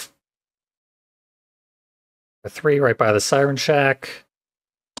have? Number 3 right by the siren shack.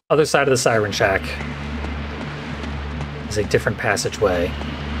 Other side of the siren shack is a different passageway.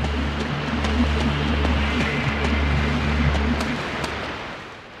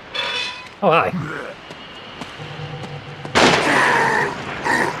 Oh, hi.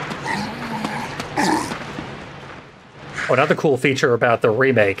 Oh, another cool feature about the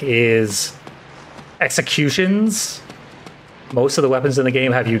remake is executions. Most of the weapons in the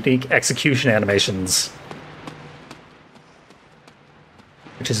game have unique execution animations,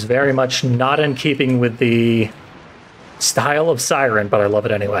 which is very much not in keeping with the style of Siren, but I love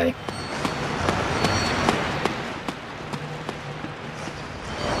it anyway.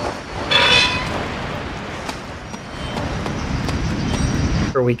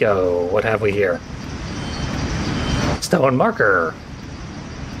 Here we go. What have we here? Stone marker.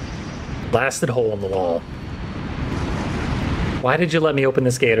 Blasted hole in the wall. Why did you let me open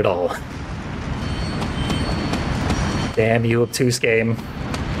this gate at all? Damn you, obtuse game.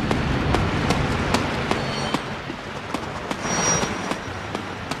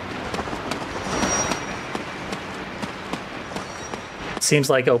 Seems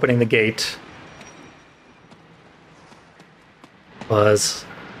like opening the gate was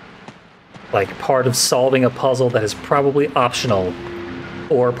like part of solving a puzzle that is probably optional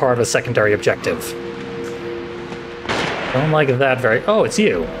or part of a secondary objective. Don't like that very... Oh, it's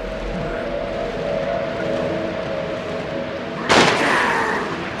you.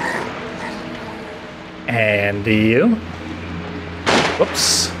 And you.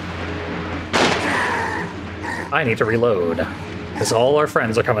 Whoops. I need to reload, because all our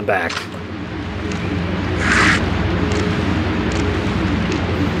friends are coming back.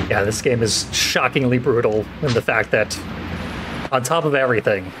 Yeah, this game is shockingly brutal in the fact that, on top of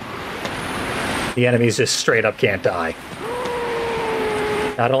everything, the enemies just straight up can't die.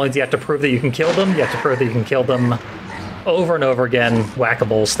 Not only do you have to prove that you can kill them, you have to prove that you can kill them over and over again,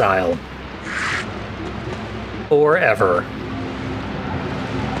 whack-a-mole style. Forever.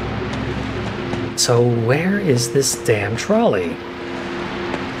 So where is this damn trolley?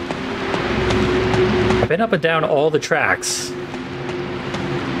 I've been up and down all the tracks,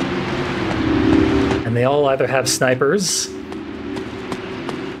 and they all either have snipers,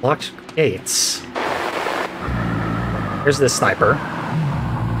 locked gates. Here's this sniper.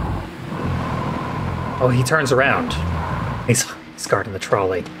 Oh, he turns around. He's guarding the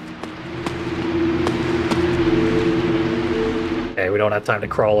trolley. Okay, we don't have time to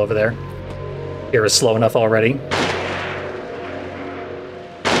crawl over there. Here is slow enough already.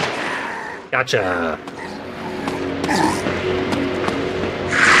 Gotcha.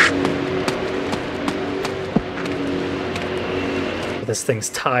 This thing's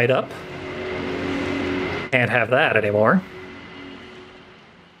tied up. Can't have that anymore.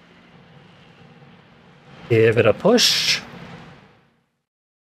 Give it a push.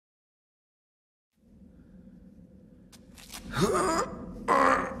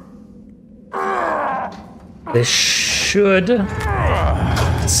 This should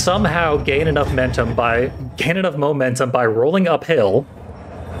somehow gain enough momentum by rolling uphill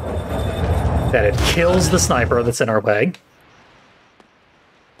that it kills the sniper that's in our way.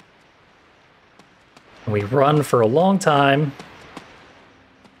 And we run for a long time.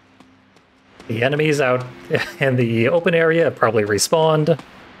 The enemies out in the open area have probably respawned.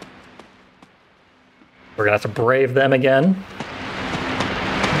 We're gonna have to brave them again.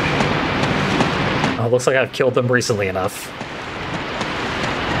 Oh, looks like I've killed them recently enough.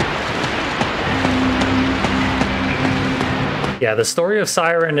 Yeah, the story of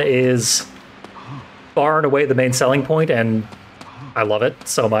Siren is far and away the main selling point, and I love it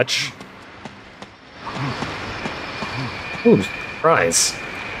so much. Ooh, prize.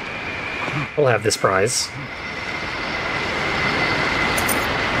 We'll have this prize.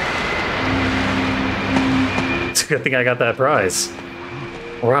 It's a good thing I got that prize.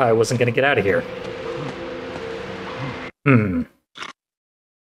 Or I wasn't gonna get out of here.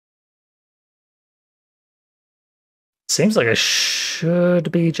 Seems like I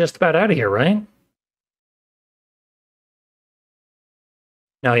should be just about out of here, right?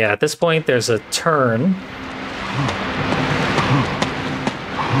 No, yeah, at this point there's a turn.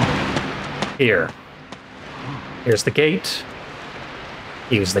 Here. Here's the gate.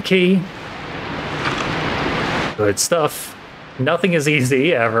 Use the key. Good stuff. Nothing is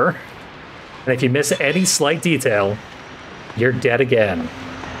easy, ever. And if you miss any slight detail, you're dead again.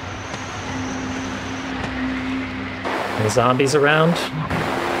 Any zombies around?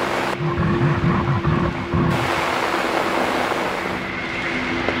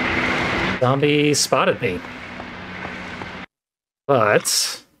 Zombie spotted me.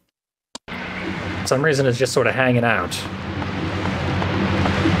 But for some reason it's just sort of hanging out.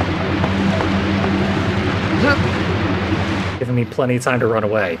 Giving me plenty of time to run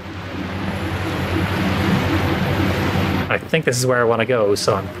away. I think this is where I want to go,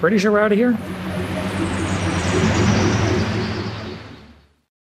 so I'm pretty sure we're out of here.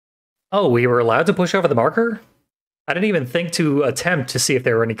 Oh, we were allowed to push over the marker? I didn't even think to attempt to see if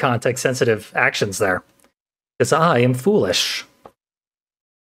there were any context-sensitive actions there. Because I am foolish.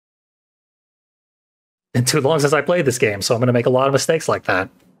 Been too long since I played this game, so I'm going to make a lot of mistakes like that.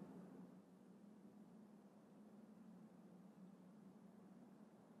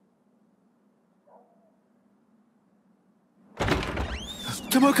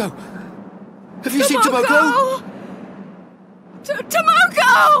 Tomoko! Have you seen Tomoko?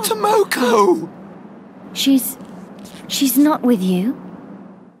 Tomoko! Tomoko! She's not with you?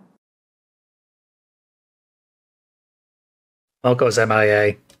 Moko's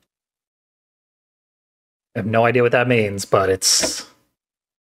MIA. I have no idea what that means, but it's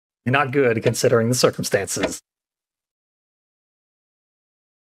not good considering the circumstances.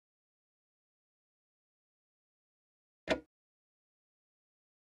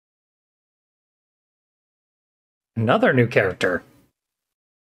 Another new character.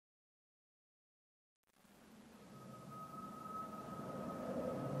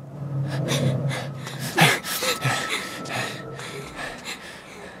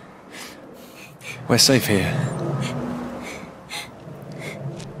 We're safe here.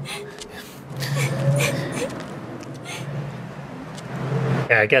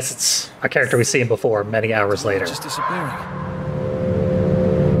 Yeah, I guess it's a character we've seen before many hours later. Just disappearing.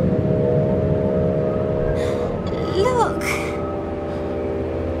 Look!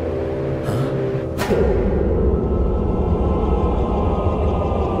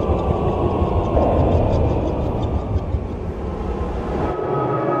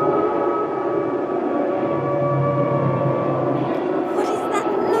 What is that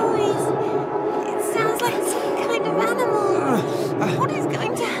noise? It sounds like some kind of animal. What is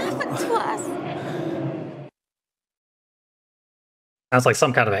going to happen to us? Sounds like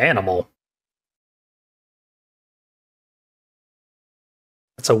some kind of animal.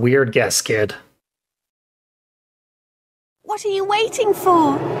 That's a weird guess, kid. What are you waiting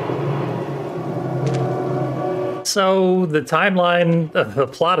for? So, the timeline, the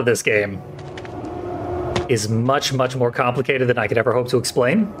plot of this game is much, much more complicated than I could ever hope to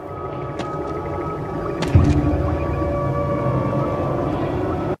explain.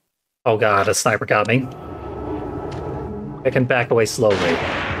 Oh god, a sniper got me. I can back away slowly.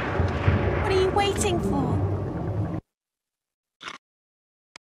 What are you waiting for?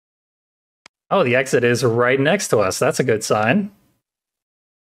 Oh, the exit is right next to us. That's a good sign.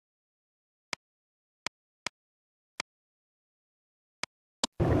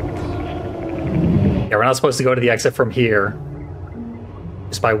 Yeah, we're not supposed to go to the exit from here.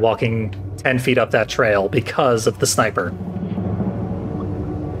 Just by walking 10 feet up that trail because of the sniper.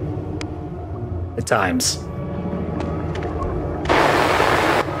 At times.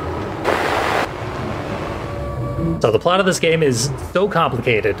 So the plot of this game is so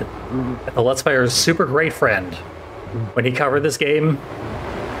complicated that the Let's Player's super great friend, when he covered this game,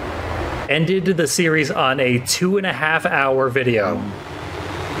 ended the series on a 2.5-hour video,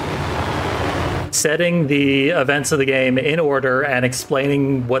 setting the events of the game in order and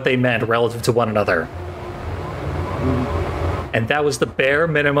explaining what they meant relative to one another. And that was the bare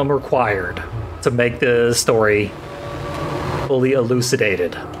minimum required to make the story fully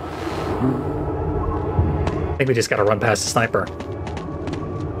elucidated. I think we just gotta run past the sniper.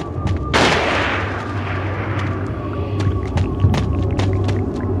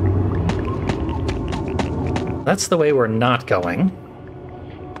 That's the way we're not going.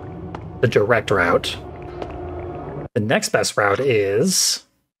 The direct route. The next best route is...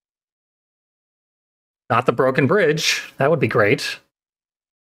 not the broken bridge. That would be great.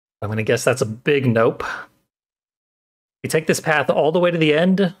 I'm going to guess that's a big nope. You take this path all the way to the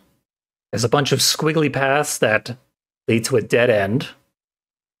end. There's a bunch of squiggly paths that lead to a dead end.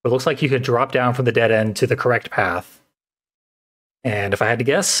 It looks like you could drop down from the dead end to the correct path. And if I had to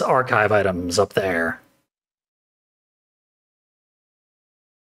guess, archive items up there.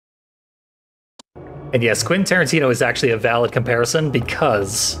 And yes, Quentin Tarantino is actually a valid comparison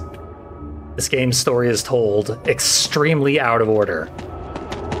because this game's story is told extremely out of order.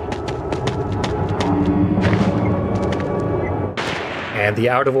 And the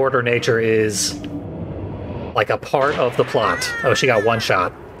out of order nature is like a part of the plot. Oh, she got one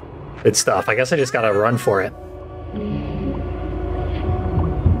shot. Good stuff. I guess I just gotta run for it.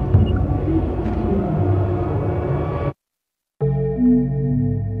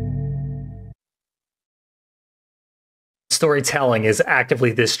 Storytelling is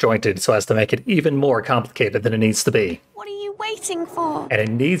actively disjointed so as to make it even more complicated than it needs to be. What are you waiting for? And it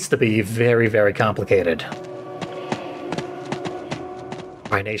needs to be very, very complicated.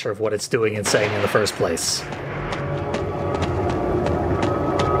 By nature of what it's doing and saying in the first place.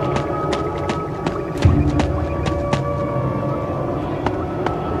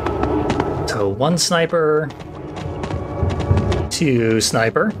 So 1 sniper, 2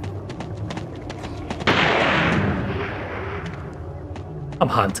 sniper. Come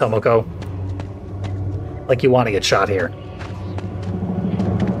on, Tomoko. Like you want to get shot here.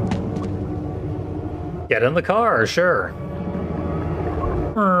 Get in the car, sure.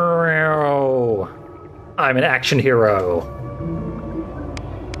 I'm an action hero.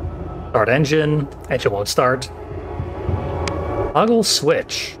 Start engine. Engine won't start. Toggle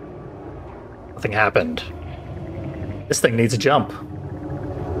switch. Nothing happened. This thing needs a jump.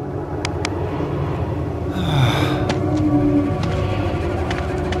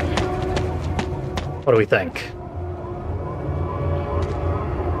 What do we think?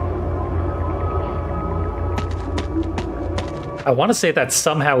 I want to say that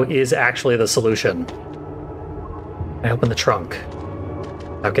somehow is actually the solution. I open the trunk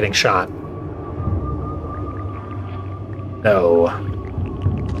without getting shot. No.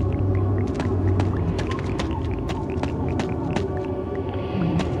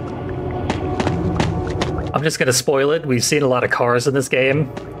 I'm just gonna spoil it. We've seen a lot of cars in this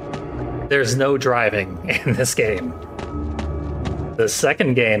game. There's no driving in this game. The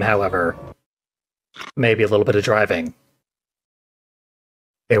second game, however, maybe a little bit of driving.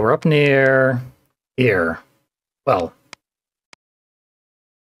 Okay, we're up near here. Well,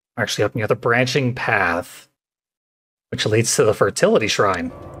 actually up near the branching path, which leads to the fertility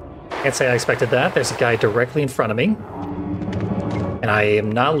shrine. Can't say I expected that. There's a guy directly in front of me. And I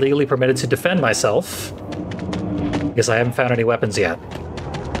am not legally permitted to defend myself because I haven't found any weapons yet.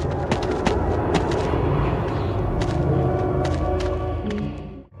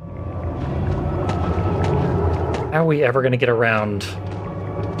 How are we ever going to get around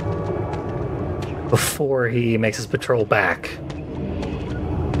before he makes his patrol back?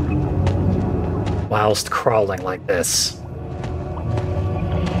 Whilst crawling like this.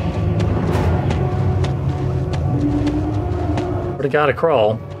 Already gotta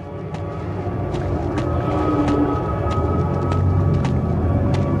crawl.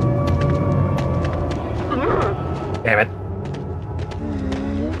 Damn it.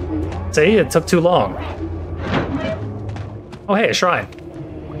 See, it took too long. Oh hey, a shrine.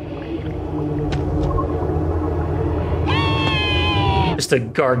 Just a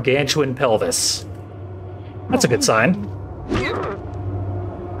gargantuan pelvis. That's a good sign.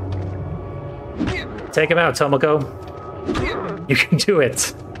 Take him out, Tomoko. You can do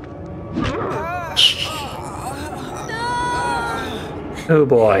it. Oh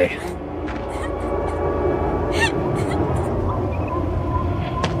boy.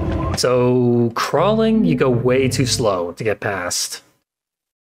 So, crawling, you go way too slow to get past.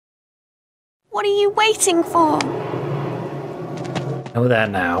 What are you waiting for? Know that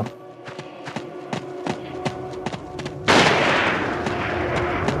now.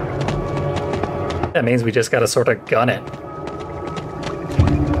 That means we just gotta sort of gun it.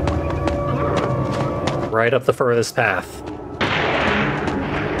 Right up the furthest path.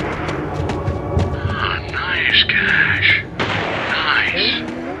 Ah, nice, Cash. Nice.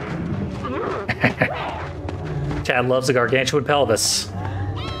 Chad loves a gargantuan pelvis.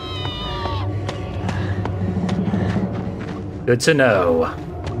 Good to know.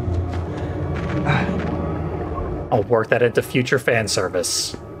 I'll work that into future fan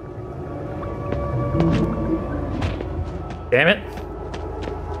service. Damn it.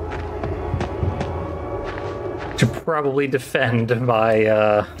 Should probably defend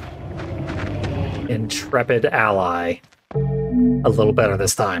my intrepid ally a little better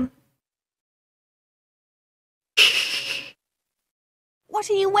this time. What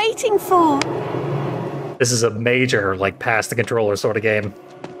are you waiting for? This is a major, like, pass the controller sort of game.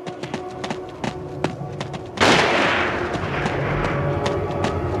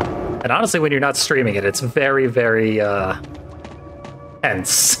 And honestly, when you're not streaming it, it's very, very,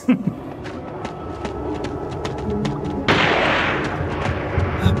 tense.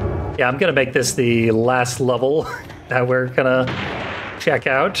 Yeah, I'm gonna make this the last level that we're gonna check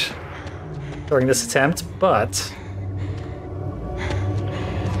out during this attempt, but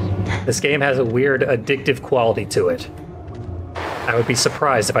this game has a weird addictive quality to it. I would be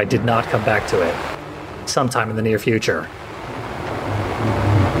surprised if I did not come back to it sometime in the near future.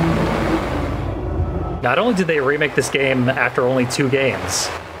 Not only did they remake this game after only 2 games,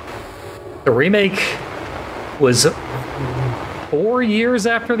 the remake was 4 years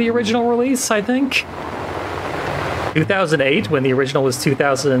after the original release, I think? 2008, when the original was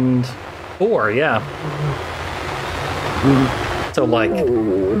 2004, yeah. So, like,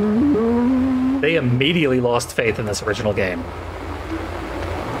 they immediately lost faith in this original game.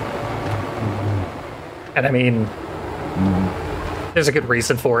 And I mean, there's a good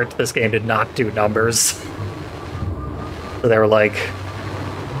reason for it. This game did not do numbers. So they were like,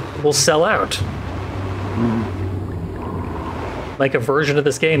 we'll sell out. Like a version of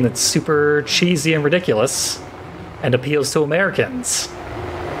this game that's super cheesy and ridiculous and appeals to Americans.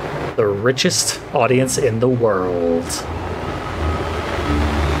 The richest audience in the world.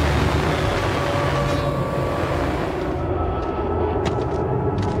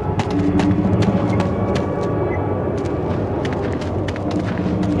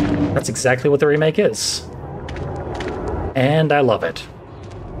 That's exactly what the remake is. And I love it.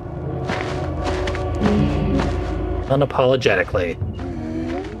 Unapologetically.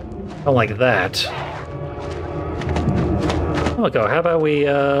 Don't like that. Oh, go. How about we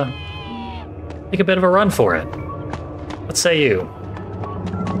take a bit of a run for it? What say you?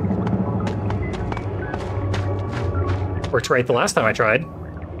 Worked right the last time I tried.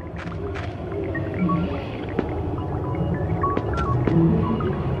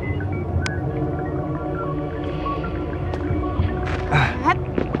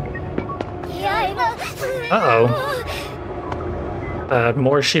 Uh-oh.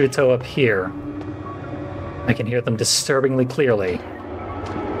 More Shibito up here. I can hear them disturbingly clearly.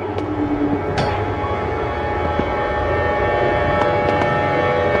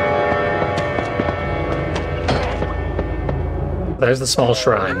 There's the small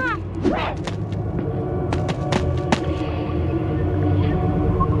shrine.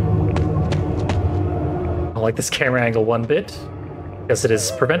 I like this camera angle one bit, because it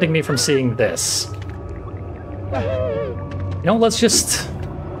is preventing me from seeing this. You know, let's just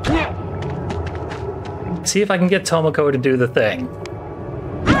see if I can get Tomoko to do the thing.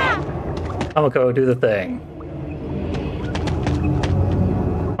 Tomoko, do the thing.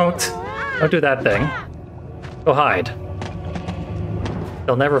 Don't do that thing. Go hide.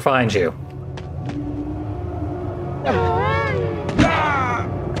 They'll never find you.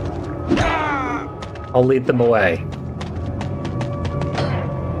 I'll lead them away.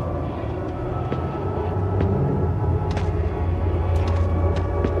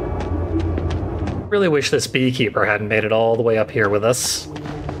 Really wish this beekeeper hadn't made it all the way up here with us.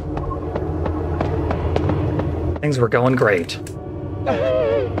 Things were going great.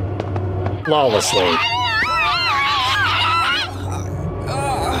 Flawlessly.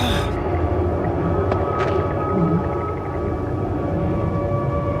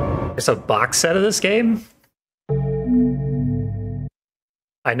 There's a box set of this game?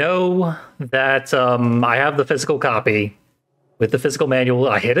 I know that I have the physical copy with the physical manual.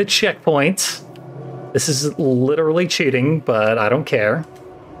 I hit a checkpoint. This is literally cheating, but I don't care.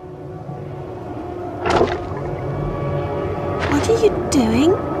 What are you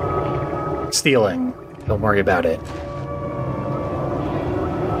doing? Stealing. Don't worry about it.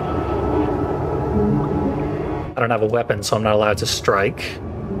 I don't have a weapon, so I'm not allowed to strike.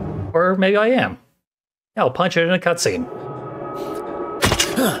 Or maybe I am. Yeah, I'll punch it in a cutscene.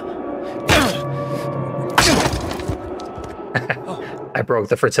 I broke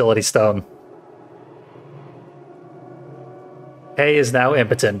the fertility stone. Kay is now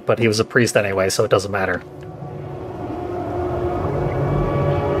impotent, but he was a priest anyway, so it doesn't matter.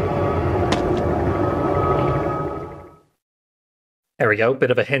 There we go,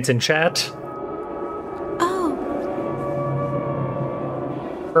 bit of a hint in chat. Oh.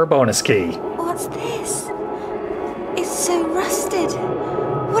 For a bonus key. What's this? is so rusted.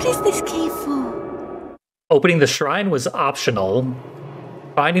 What is this key for? Opening the shrine was optional.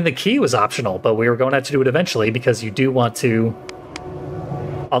 Finding the key was optional, but we were going to have to do it eventually because you do want to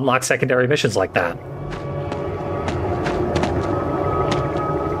unlock secondary missions like that.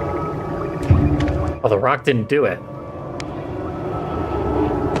 Oh, the rock didn't do it.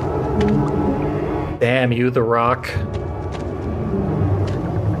 Damn you, the rock.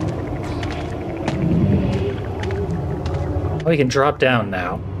 Oh, you can drop down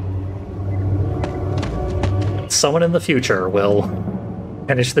now. Someone in the future will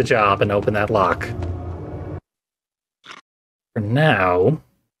finish the job and open that lock. For now,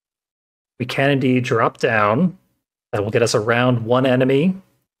 we can indeed drop down. That will get us around one enemy.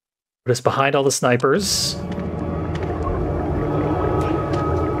 Put us behind all the snipers.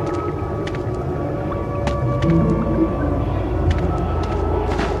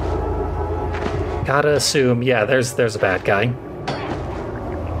 Gotta assume, yeah, there's a bad guy.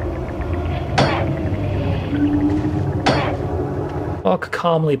 Walk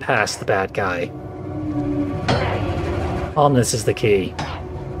calmly past the bad guy. Calmness is the key.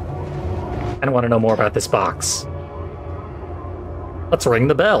 I don't want to know more about this box. Let's ring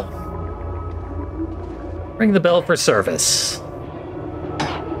the bell. Ring the bell for service.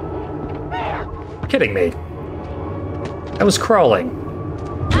 You're kidding me. I was crawling.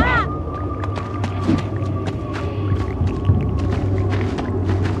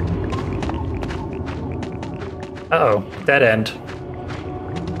 Uh-oh, dead end.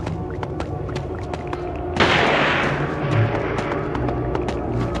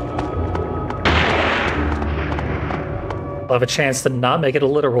 I'll have a chance to not make it a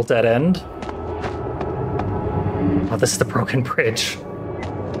literal dead end. Oh, this is the broken bridge.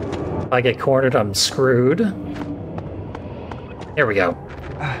 If I get cornered, I'm screwed. Here we go.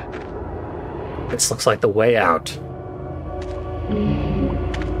 This looks like the way out.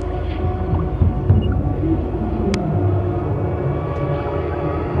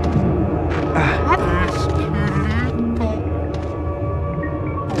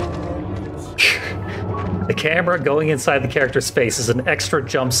 The camera going inside the character's face is an extra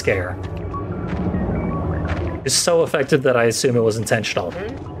jump scare. It's so effective that I assume it was intentional.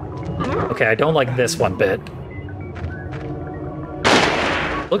 Okay, I don't like this one bit.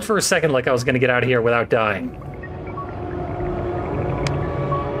 Looked for a second like I was going to get out of here without dying.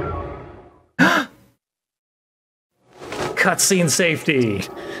 Cutscene safety.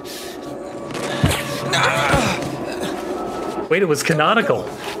 Wait, it was canonical.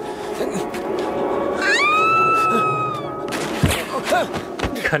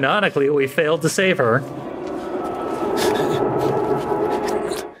 Canonically, we failed to save her.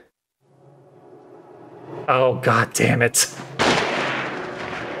 Oh, god damn it.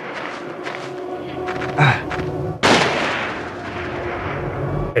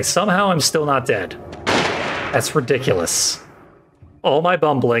 Okay, somehow I'm still not dead. That's ridiculous. All my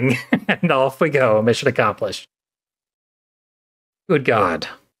bumbling, and off we go. Mission accomplished. Good god.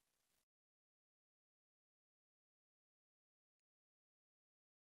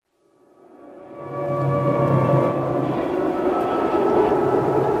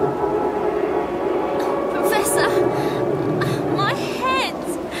 Professor, my head.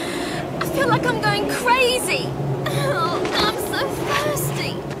 I feel like I'm going crazy. Oh, I'm so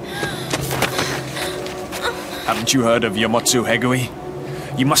thirsty. Haven't you heard of Yomotsu Hegui?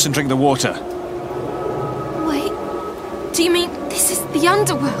 You mustn't drink the water. Wait, do you mean this is the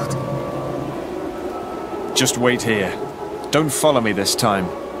underworld? Just wait here. Don't follow me this time.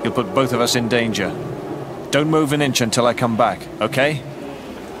 You'll put both of us in danger. Don't move an inch until I come back, okay?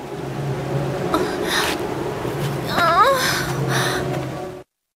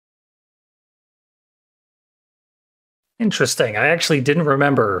 Interesting. I actually didn't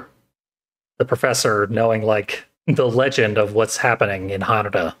remember the professor knowing, like, the legend of what's happening in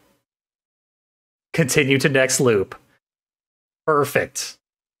Hanada. Continue to next loop. Perfect.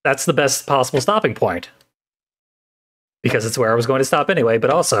 That's the best possible stopping point. Because it's where I was going to stop anyway, but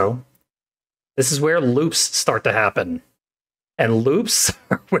also, this is where loops start to happen. And loops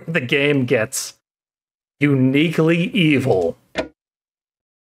are where the game gets uniquely evil.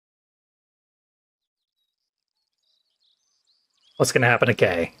 What's going to happen to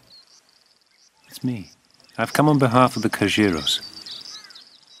Kay? It's me. I've come on behalf of the Kajiros.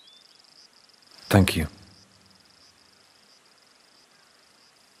 Thank you.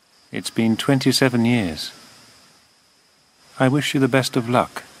 It's been 27 years. I wish you the best of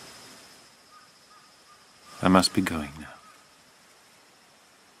luck. I must be going now.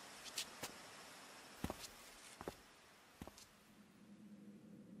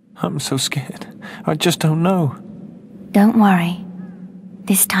 I'm so scared. I just don't know. Don't worry.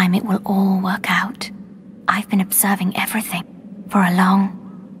 This time it will all work out. I've been observing everything for a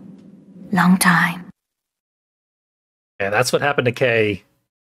long time. And that's what happened to Kay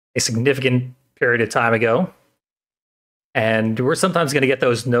a significant period of time ago. And we're sometimes going to get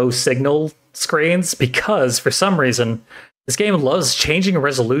those no signal screens because, for some reason, this game loves changing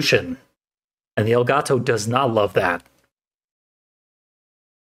resolution. And the Elgato does not love that.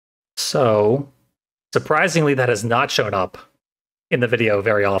 So, surprisingly, that has not shown up in the video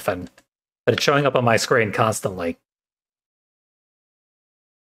very often. But it's showing up on my screen constantly.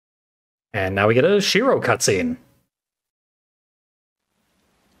 And now we get a Shiro cutscene.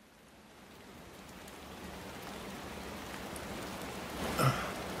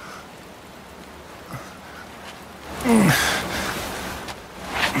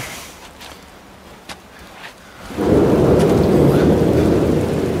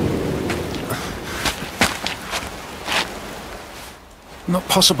 Not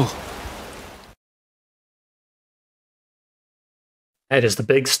possible. It is the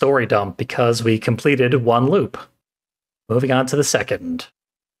big story dump because we completed one loop. Moving on to the second.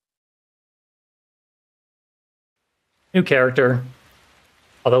 New character.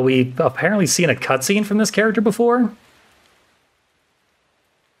 Although we've apparently seen a cutscene from this character before.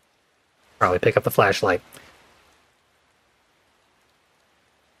 Probably pick up the flashlight.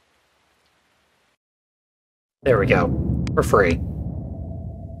 There we go. For free.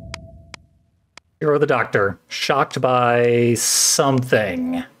 Hero the Doctor, shocked by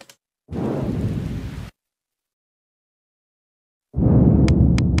something.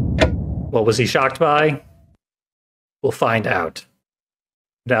 What was he shocked by? We'll find out.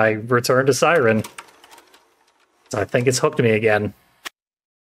 And I return to Siren. I think it's hooked me again.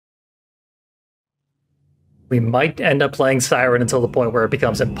 We might end up playing Siren until the point where it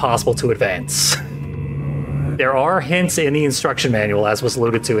becomes impossible to advance. There are hints in the instruction manual, as was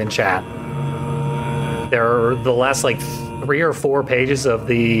alluded to in chat. There are the last, 3 or 4 pages of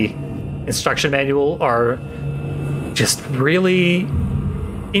the instruction manual are just really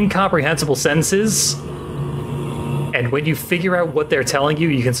incomprehensible sentences. And when you figure out what they're telling you,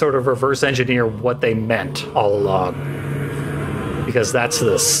 you can sort of reverse engineer what they meant all along. Because that's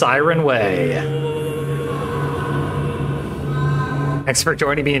the Siren way. Thanks for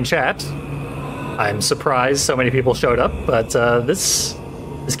joining me in chat. I'm surprised so many people showed up, but this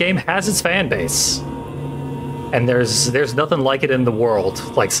game has its fan base. And there's nothing like it in the world,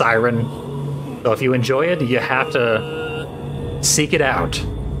 like Siren. So if you enjoy it, you have to seek it out,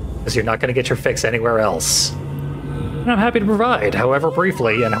 because you're not going to get your fix anywhere else. And I'm happy to provide, however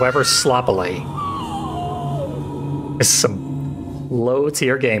briefly and however sloppily. It's some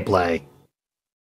low-tier gameplay.